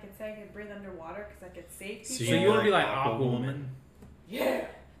at when I could say I could breathe underwater because I could save So people. So you want to be like Aquawoman? Aquawoman? Yeah.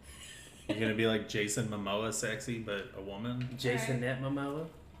 You're gonna be like Jason Momoa, sexy but a woman. Jason Momoa?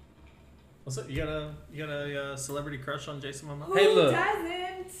 What's up? You got a celebrity crush on Jason Momoa? Who Hey, look.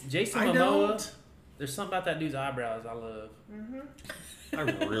 doesn't? Jason I Momoa. don't. There's something about that dude's eyebrows I love. I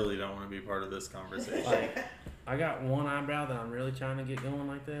really don't want to be part of this conversation. Like, I got one eyebrow that I'm really trying to get going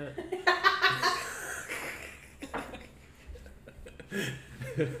like that.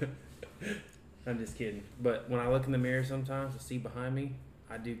 I'm just kidding. But when I look in the mirror sometimes to see behind me,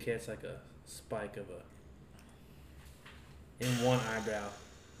 I do catch like a spike of in one eyebrow.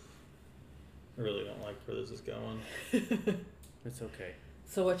 I really don't like where this is going. It's okay.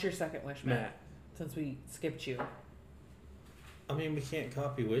 So what's your second wish, Matt? Matt, Since we skipped you. I mean, we can't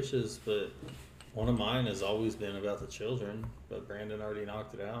copy wishes, but one of mine has always been about the children. But Brandon already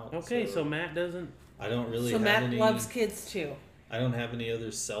knocked it out. okay, so Matt doesn't. I don't really. So have Matt any, loves kids too. I don't have any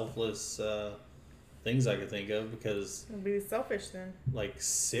other selfless things I could think of because, It'll be selfish then. like,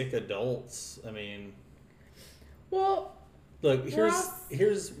 sick adults. I mean, Well, look, Ross?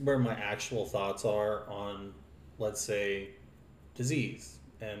 here's where my actual thoughts are on, let's say, disease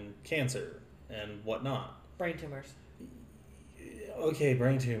and cancer and whatnot. Brain tumors. Okay,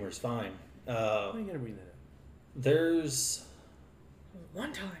 brain tumors, fine. Why you gotta bring that up? There's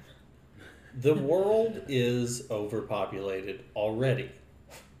One time. the world is overpopulated already.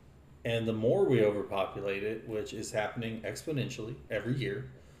 And the more we overpopulate it, which is happening exponentially every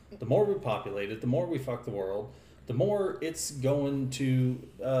year, the more we populate it, the more we fuck the world, the more it's going to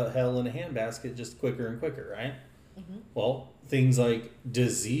hell in a handbasket just quicker and quicker, right? Well, things like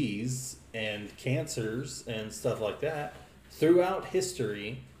disease and cancers and stuff like that throughout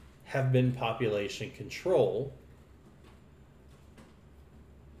history have been population control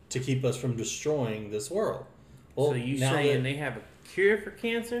to keep us from destroying this world. Well, So you now saying that, they have a cure for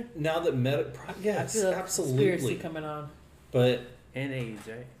cancer now that yes, I feel a absolutely. conspiracy coming on. But and AIDS,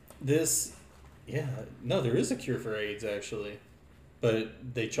 right? this, yeah, no, there is a cure for AIDS actually, but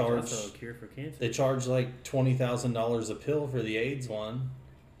they There's charge also a cure for cancer. they charge like $20,000 a pill for the AIDS one,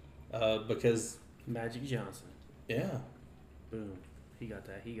 because Magic Johnson. yeah. Boom. He got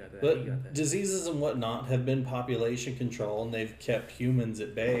that. He got that. But he got that. diseases and whatnot have been population control, and they've kept humans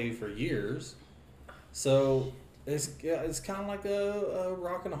at bay for years. So it's kind of like a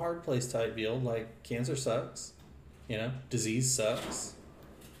rock and a hard place type deal. Like cancer sucks, disease sucks,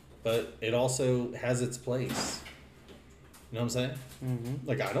 but it also has its place. You know what I'm saying? Mm-hmm.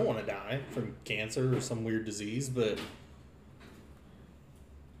 Like I don't want to die from cancer or some weird disease, but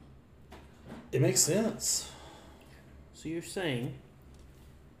it makes sense. So you're saying,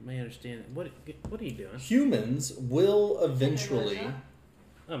 may I understand, what are you doing? Humans will eventually.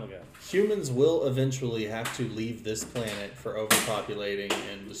 Oh my god. Humans will eventually have to leave this planet for overpopulating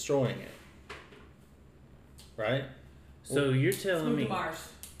and destroying it. Right? So you're telling Move me to Mars.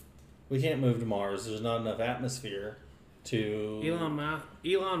 We can't move to Mars. There's not enough atmosphere to.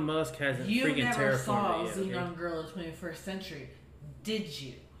 Elon Musk hasn't You freaking never saw terraformed it yet. Xenon Girl of the 21st Century, did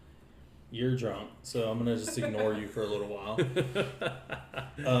you? You're drunk, so I'm gonna just ignore you for a little while.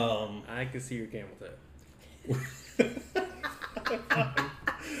 I can see your camel toe.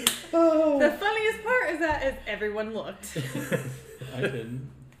 the funniest part is that everyone looked. I didn't.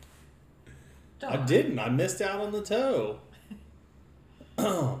 I didn't. I missed out on the toe.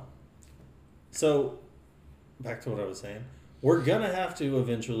 So, back to what I was saying. We're gonna have to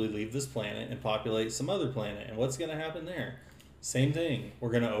eventually leave this planet and populate some other planet. And what's gonna happen there? Same thing. We're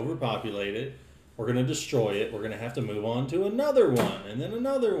gonna overpopulate it. We're gonna destroy it. We're gonna have to move on to another one, and then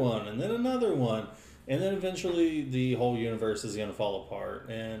another one, and then another one, and then eventually the whole universe is gonna fall apart,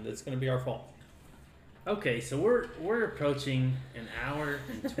 and it's gonna be our fault. Okay, so we're approaching an hour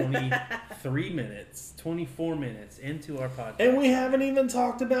and 23 minutes, 24 minutes into our podcast. And we haven't even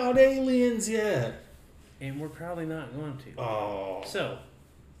talked about aliens yet. And we're probably not going to. Oh. So,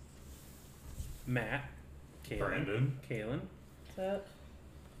 Matt, Brandon. Kaylin, What's up?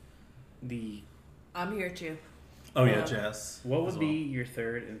 I'm here too. Oh yeah, Jess. what as would well. be your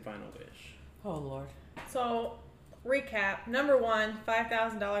third and final wish? Oh Lord. So, recap. Number 1,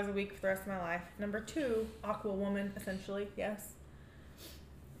 $5,000 a week for the rest of my life. Number 2, Aquawoman, essentially. Yes.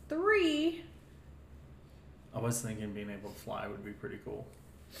 3, I was thinking being able to fly would be pretty cool.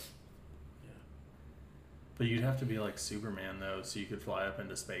 Yeah. But you'd have to be like Superman though, so you could fly up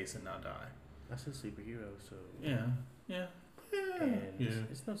into space and not die. That's a superhero, so. Yeah. Yeah. And Yeah.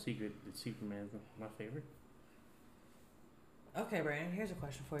 it's no secret that Superman's my favorite. Okay, Brandon, here's a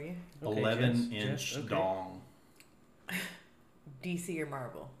question for you. Okay, 11 Jess, inch okay. dong. DC or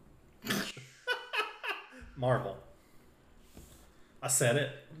Marvel? Marvel. I said it.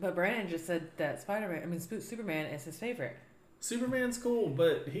 But Brandon just said that Superman is his favorite. Superman's cool,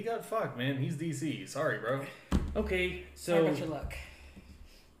 but he got fucked, man. He's DC. Sorry, bro. Okay, Sorry so about your luck.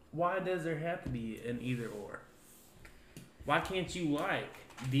 why does there have to be an either or? Why can't you like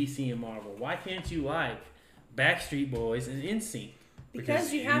DC and Marvel? Why can't you like Backstreet Boys and NSYNC?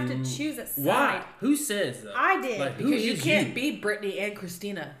 Because you have to choose a side. Why? Who says that? I did. Like, who Because you is can't be Britney and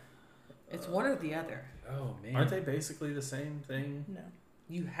Christina. It's one or the other. Oh man. Aren't they basically the same thing? No.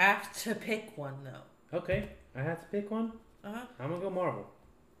 You have to pick one though. Okay, I have to pick one. Uh-huh. I'm gonna go Marvel.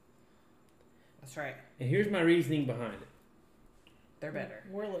 That's right. And here's my reasoning behind it. They're better.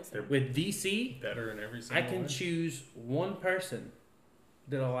 We're listening. With DC, Better in every I single can way. choose one person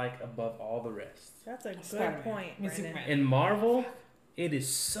that I like above all the rest. That's a good Spider-Man. point, I mean, Brandon. Superman. In Marvel, it is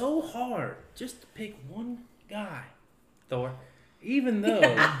so hard just to pick one guy. Thor. Even though,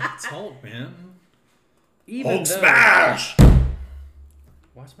 It's Hulk, man. even Hulk though, smash!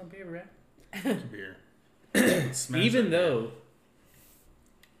 watch my beer, Rat. Beer. Smash Even it. though,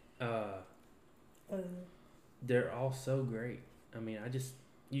 they're all so great. I mean,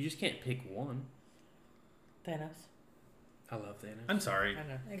 you just can't pick one. Thanos. I love Thanos. I'm sorry. I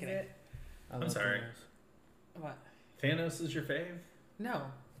know. Exit. I love sorry. Thanos. What? Thanos is your fave? No.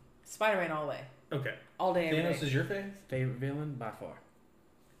 Spider-Man all day. Okay. All day, every Thanos day. is your fave? Favorite villain by far.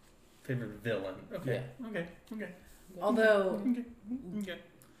 Favorite villain. Okay. Okay. Okay. Although, Okay.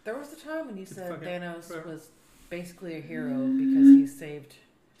 there was a time when you Get the said fuck out. Thanos Whatever. was basically a hero because he saved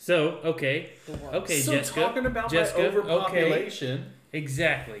So, okay, the world. okay, So Jessica. talking about Jessica, my overpopulation,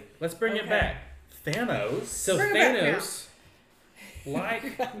 Exactly. Let's bring it Okay. back. Thanos. So Bring it back Thanos,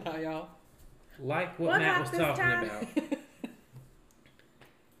 like No, y'all. what What Matt was happened this talking time? about,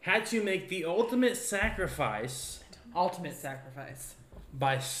 had to make the ultimate sacrifice Ultimate sacrifice.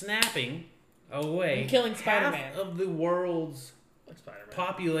 by snapping away And killing half Spider-Man. of the world's Spider-Man.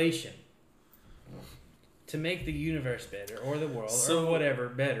 population to make the universe better, or the world, So- or whatever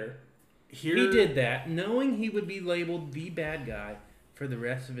better. Here, He did that knowing he would be labeled the bad guy for the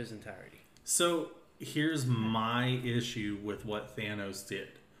rest of his entirety. So here's my issue with what Thanos did.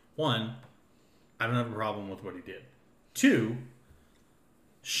 One, I don't have a problem with what he did. Two,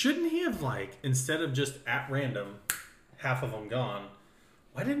 shouldn't he have, like, instead of just at random, half of them gone,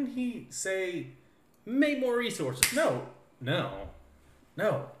 why didn't he say, Made more resources. no,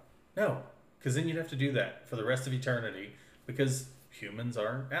 because then you'd have to do that for the rest of eternity, because humans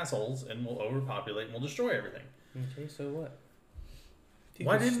are assholes and will overpopulate and will destroy everything. Okay, so what? If you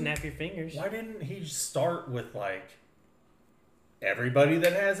Why can didn't- snap your fingers? Why didn't he start with, like, everybody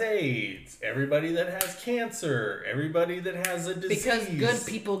that has AIDS, everybody that has cancer, everybody that has a disease? Because good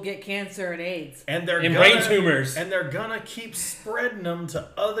people get cancer and AIDS. and they're And gonna, brain tumors. and they're gonna keep spreading them to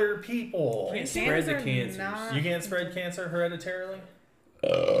other people. You can't spread the Cancer cancers. not- You can't spread cancer hereditarily.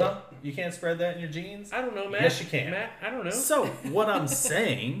 Huh? You can't spread that in your genes. I don't know, Matt. Yes, you can. Matt, I don't know. So what I'm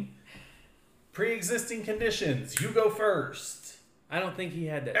saying, pre-existing conditions. You go first. I don't think he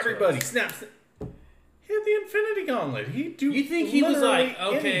had that. Everybody choice. snaps. He had the Infinity Gauntlet. He'd do. You think he was literally like,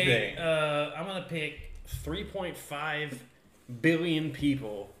 okay, anything. I'm gonna pick 3.5 billion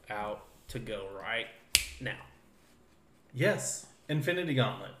people out to go right now? Yes, Infinity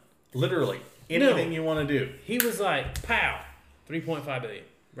Gauntlet. Literally anything No. you want to do. He was like, pow, 3.5 billion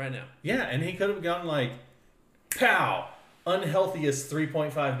right now. Yeah, and he could have gone like, pow, unhealthiest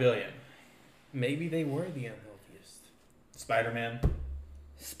 3.5 billion. Maybe they were the unhealthiest. Spider-Man.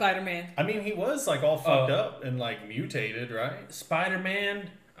 Spider-Man. I mean, he was like all fucked up and like mutated, right? Spider-Man,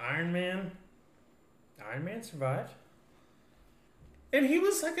 Iron Man. Iron Man survived. And he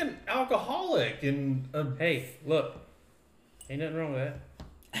was like an alcoholic and Hey, look, ain't nothing wrong with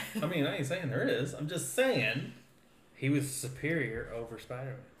that. I mean, I ain't saying there is. I'm just saying. He was superior over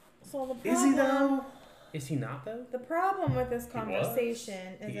Spider-Man. So the Is he problem- though? Is he not though? The problem with this was.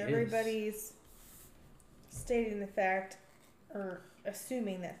 conversation is He is. everybody's stating the fact or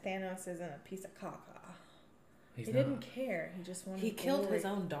assuming that Thanos isn't a piece of caca. He's He not. didn't care. He just wanted He killed glory. his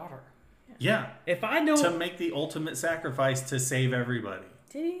own daughter. Yeah. If I know, To make the ultimate sacrifice to save everybody.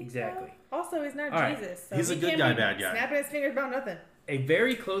 Did he? Exactly. Also, he's not All right. Jesus. So He's a he good can't guy, be bad guy. Snapping his fingers about nothing. a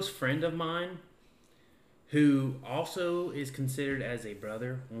very close friend of mine, who also is considered as a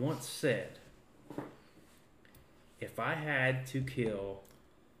brother, once said, "If I had to kill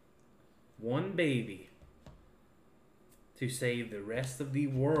one baby to save the rest of the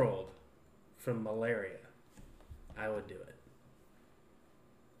world from malaria, I would do it."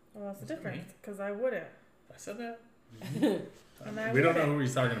 Well, that's Was it different me? because I wouldn't. I said that. And I We don't know wouldn't. who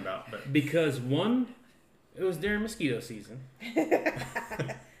he's talking about, but Because one, It was during mosquito season.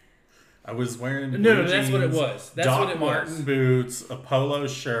 I was wearing No, that's what it jeans, was. That's Doc what it Martin was. boots, a polo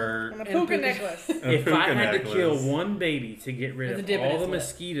shirt, And a And puka puka- necklace. and a If I puka had to kill necklace. one baby to get rid With a of dip in all its the lip.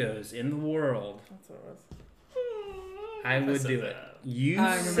 mosquitoes in the world, That's what it was. I would said do it. that. You I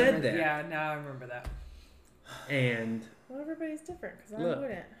remember said that. Yeah, now I remember that. And Well, everybody's different because I Look.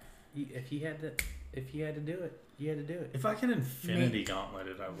 wouldn't. if you had to do it, you had to do it. If I could infinity gauntlet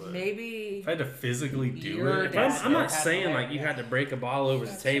it, I would. Maybe If I had to physically do Your it, If dad I'm not had saying to like wear- you had to break a ball over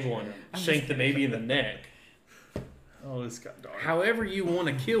the table and shank the baby in the neck. oh, this got dark. However you want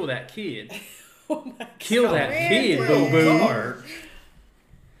to kill that kid, Oh my kill that man, kid, we're boo boo. Dark.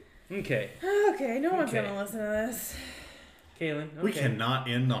 Okay, Okay, no one's Okay. gonna listen to this. Kaylin. Okay. We cannot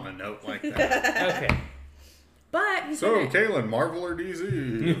end on a note like that. Okay. But he's So, in it. Kaylin, Marvel or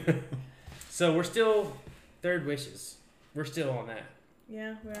DC? So we're still third wishes. We're still on that.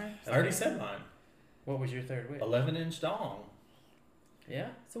 Yeah, we are. I already said mine. What was your third wish? 11-inch dong. Yeah.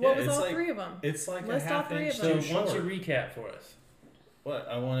 So what Yeah, was it's all like- three of them? It's like List a all half three inch of So them. too why don't short. you recap for us? What?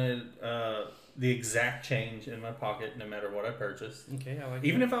 I wanted the exact change in my pocket no matter what I purchased. Okay, I like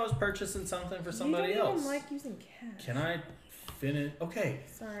Even that. if I was purchasing something for somebody you don't else. even like using cash. Can I finish? Okay.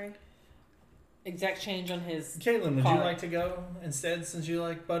 Sorry. exact change on his. Caitlin, would you Card. like to go instead since you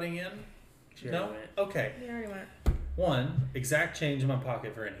like butting in? She No? already went. Okay. You already went. One, exact change in my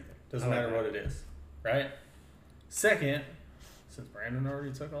pocket for anything. Doesn't I like matter that. what it is. Right? Second, since Brandon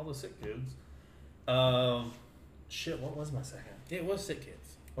already took all the sick kids, shit, what was my second? It was sick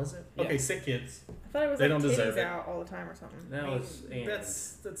kids. Was it? Yeah. Okay, sick kids. I thought it was They like don't deserve titties it. out all the time or something. That was and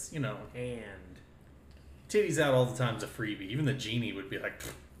That's you know, and titties out all the time's a freebie. Even the genie would be like,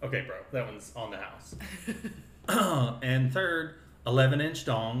 "Pfft, okay, bro, that one's on the house. And third, 11-inch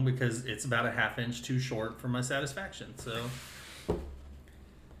dong because it's about a half inch too short for my satisfaction. So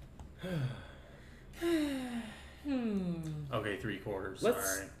okay, 3/4.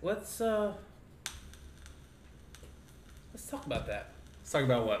 Sorry. let's talk about that. Let's talk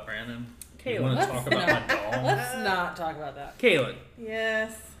about what, Brandon? You Caleb. want to Let's talk about my dong? Let's not talk about that. Kaylin,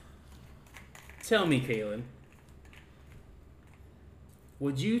 Yes. tell me, Kaylin,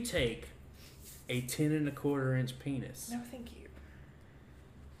 would you take a 10 1/4 inch penis? No, thank you.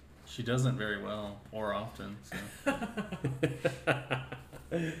 She doesn't very well or often. So.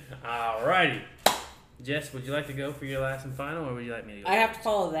 Alrighty. Jess, would you like to go for your last and final, or would you like me to go? I have to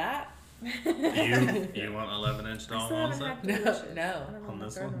follow that. You want 11-inch I dong still haven't also? had No, three wishes. no. I don't know On what my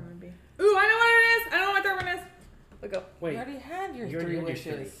this third one? one would be. Ooh, I know what it is. I know what my third one is. Look up. Wait, You already had your You already three had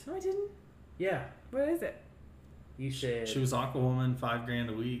your wishes. No, I didn't. yeah, What is it? you said She was Aquawoman, $5,000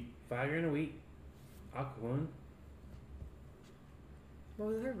 a week. $5,000 a week. Aquaman. What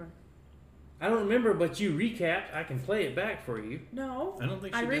was the third one? I don't remember, but you recapped. I can play it back for you. No. I don't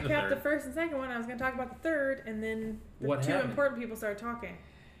think she I did a recapped the third. first and second one. I was going to talk about the third, and then the What two happened? important people started talking.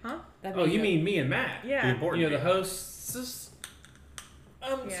 Huh? That'd Oh, be you good. mean me and Matt? The Yeah. important You know, the people. hosts.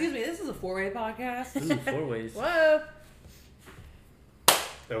 Excuse me, this is a four-way podcast. This is 4 ways. Whoa.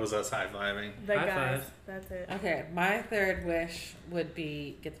 That was us high-fiving. The High guys. five. That's it. Okay, my third wish would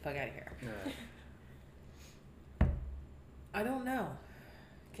be get the fuck out of here. I don't know.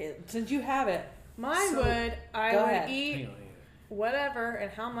 Okay, since you have it, Mine So, would, I go would ahead. Hang eat on, hang on. whatever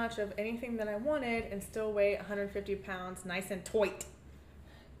and how much of anything that I wanted and still weigh 150 pounds nice and toit.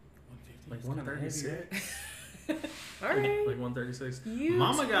 Like It's kinda 136. All right. Like 136. You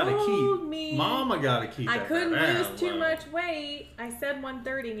Mama gotta told keep. me Mama gotta keep. I that couldn't fat lose ass too low. much weight. I said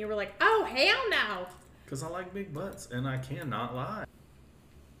 130 and you were like, oh, hell no. Cause I like big butts and I cannot lie.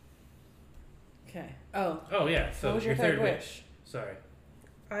 okay. Oh, Oh, yeah. So what was your third wish? Sorry.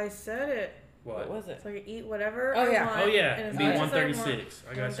 I said it. What? What was it? So I could eat whatever Oh, I yeah. want. Oh, yeah. and as It'd be much as I 136.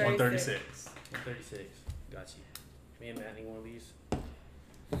 I got you. 136. 136. Got you. Me and Matt need one of these.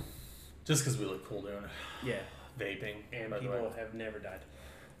 Just cause we look cool doing it. Yeah. Vaping. And by the people way. have never died.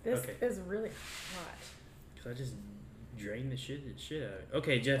 This Okay. is really hot. Because I just drained the shit out of it.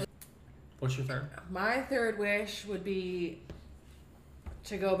 Okay, Jeff. What's your third? My third wish would be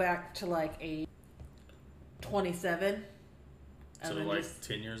to go back to like age 27. So And then like just,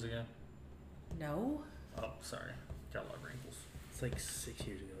 10 years ago? no. Oh, sorry. Got a lot of wrinkles. It's like 6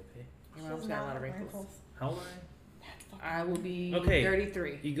 years ago, okay? My mom's got a lot of wrinkles. How old are I will be Okay.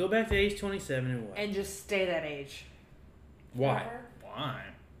 33. You go back to age 27 and what? And just stay that age. Why? you? Why?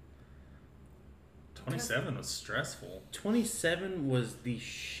 27 was stressful. 27 was the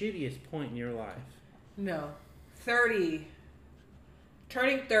shittiest point in your life. No. 30.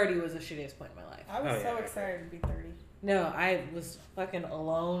 Turning 30 was the shittiest point in my life. I was Oh, so yeah. excited to be 30. No, I was fucking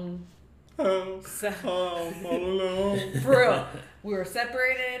alone. Oh, So, I'm all alone. for real. We were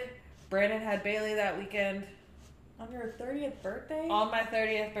separated. Brandon had Bailey that weekend On your 30th birthday? on my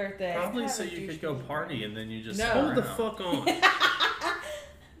 30th birthday. Probably have so a you could douchebag go friend. party and then you just No. sit Hold the around. fuck on.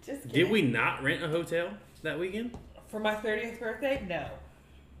 Just kidding. Did we not rent a hotel that weekend? For my 30th birthday? No.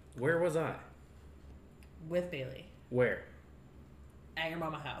 Where was I? With Bailey. Where? At your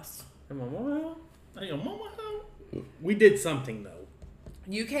mama house. At my mama house? Hey, your mama house? We did something though.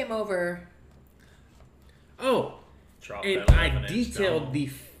 You came over. Oh, Drop and that I 11-inch detailed dome. the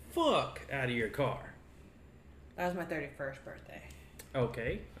fuck out of your car. That was my 31st birthday.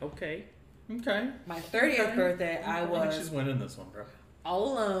 Okay. Okay. My 30th birthday, I I think was she's winning this one, bro.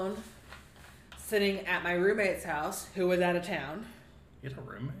 all alone, sitting at my roommate's house, who was out of town. You had a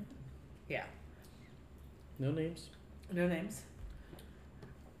roommate? Yeah. No names. No names.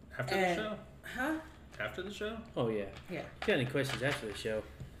 After And- the show? Huh? After the show? Oh yeah. Yeah. If you got any questions after the show,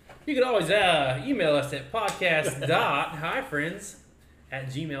 you can always email us at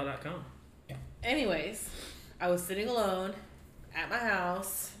podcast.hifriends@gmail.com. Anyways, I was sitting alone at my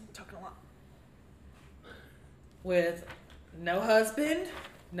house Talking a lot. with no husband,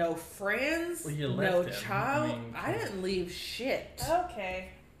 no friends, Well, you no left him. child. I mean, I didn't leave shit. Okay.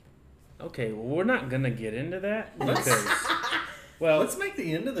 Okay, well we're not gonna get into that Let's- because, well, Let's make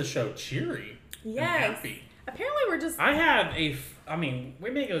the end of the show cheery. And Yes. happy. Apparently we're just. I have I mean,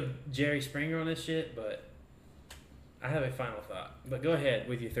 we may go Jerry Springer on this shit, but I have a final thought. But go ahead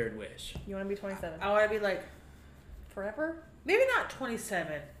with your third wish. You want to be 27? I want to be like, Forever? maybe not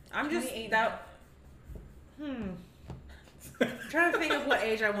 27. I'm just 28 and that. I'm trying to think of what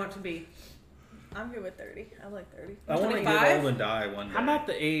age I want to be. I'm good with 30. I like 30. I want to 25? get old and die one day. How about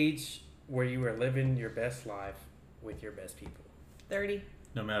the age where you were living your best life with your best people? 30.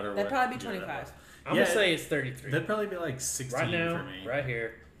 No matter what. That'd probably be year that 25. was. I'm Yeah, gonna say it's 33. That'd probably be like 16 Right now, for me. right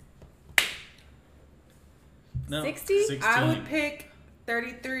here. No, 60? 16. I would pick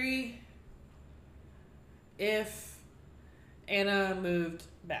 33 if Anna moved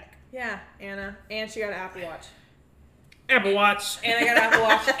back. Yeah, Anna. And she got an Apple Watch. Apple Watch. And I got an Apple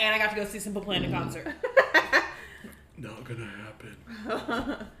Watch, and I got to go see Simple Plan in concert. Not gonna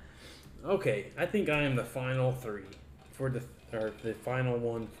happen. Okay, I think I am the final three for the final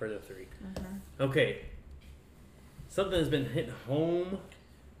one for the three. Okay, something that's been hitting home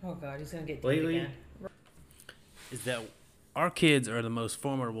Oh God, he's gonna get deep lately again. is that our kids are the most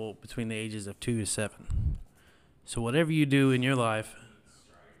formidable between the ages of 2 to 7. So whatever you do in your life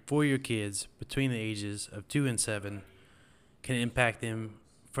for your kids between the ages of 2 and 7 can impact them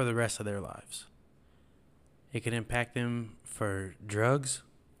for the rest of their lives. It can impact them for drugs.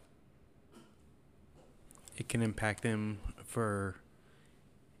 It can impact them for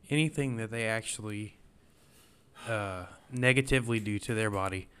anything that they actually negatively do to their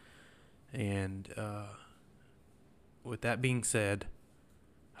body. And with that being said,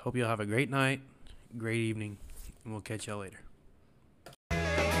 I hope you'll have a great night, great evening, and we'll catch y'all later.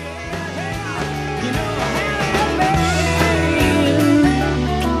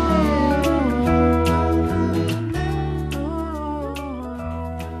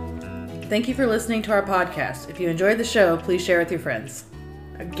 Thank you for listening to our podcast. If you enjoyed the show, please share with your friends.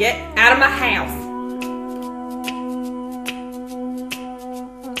 Get out of my house.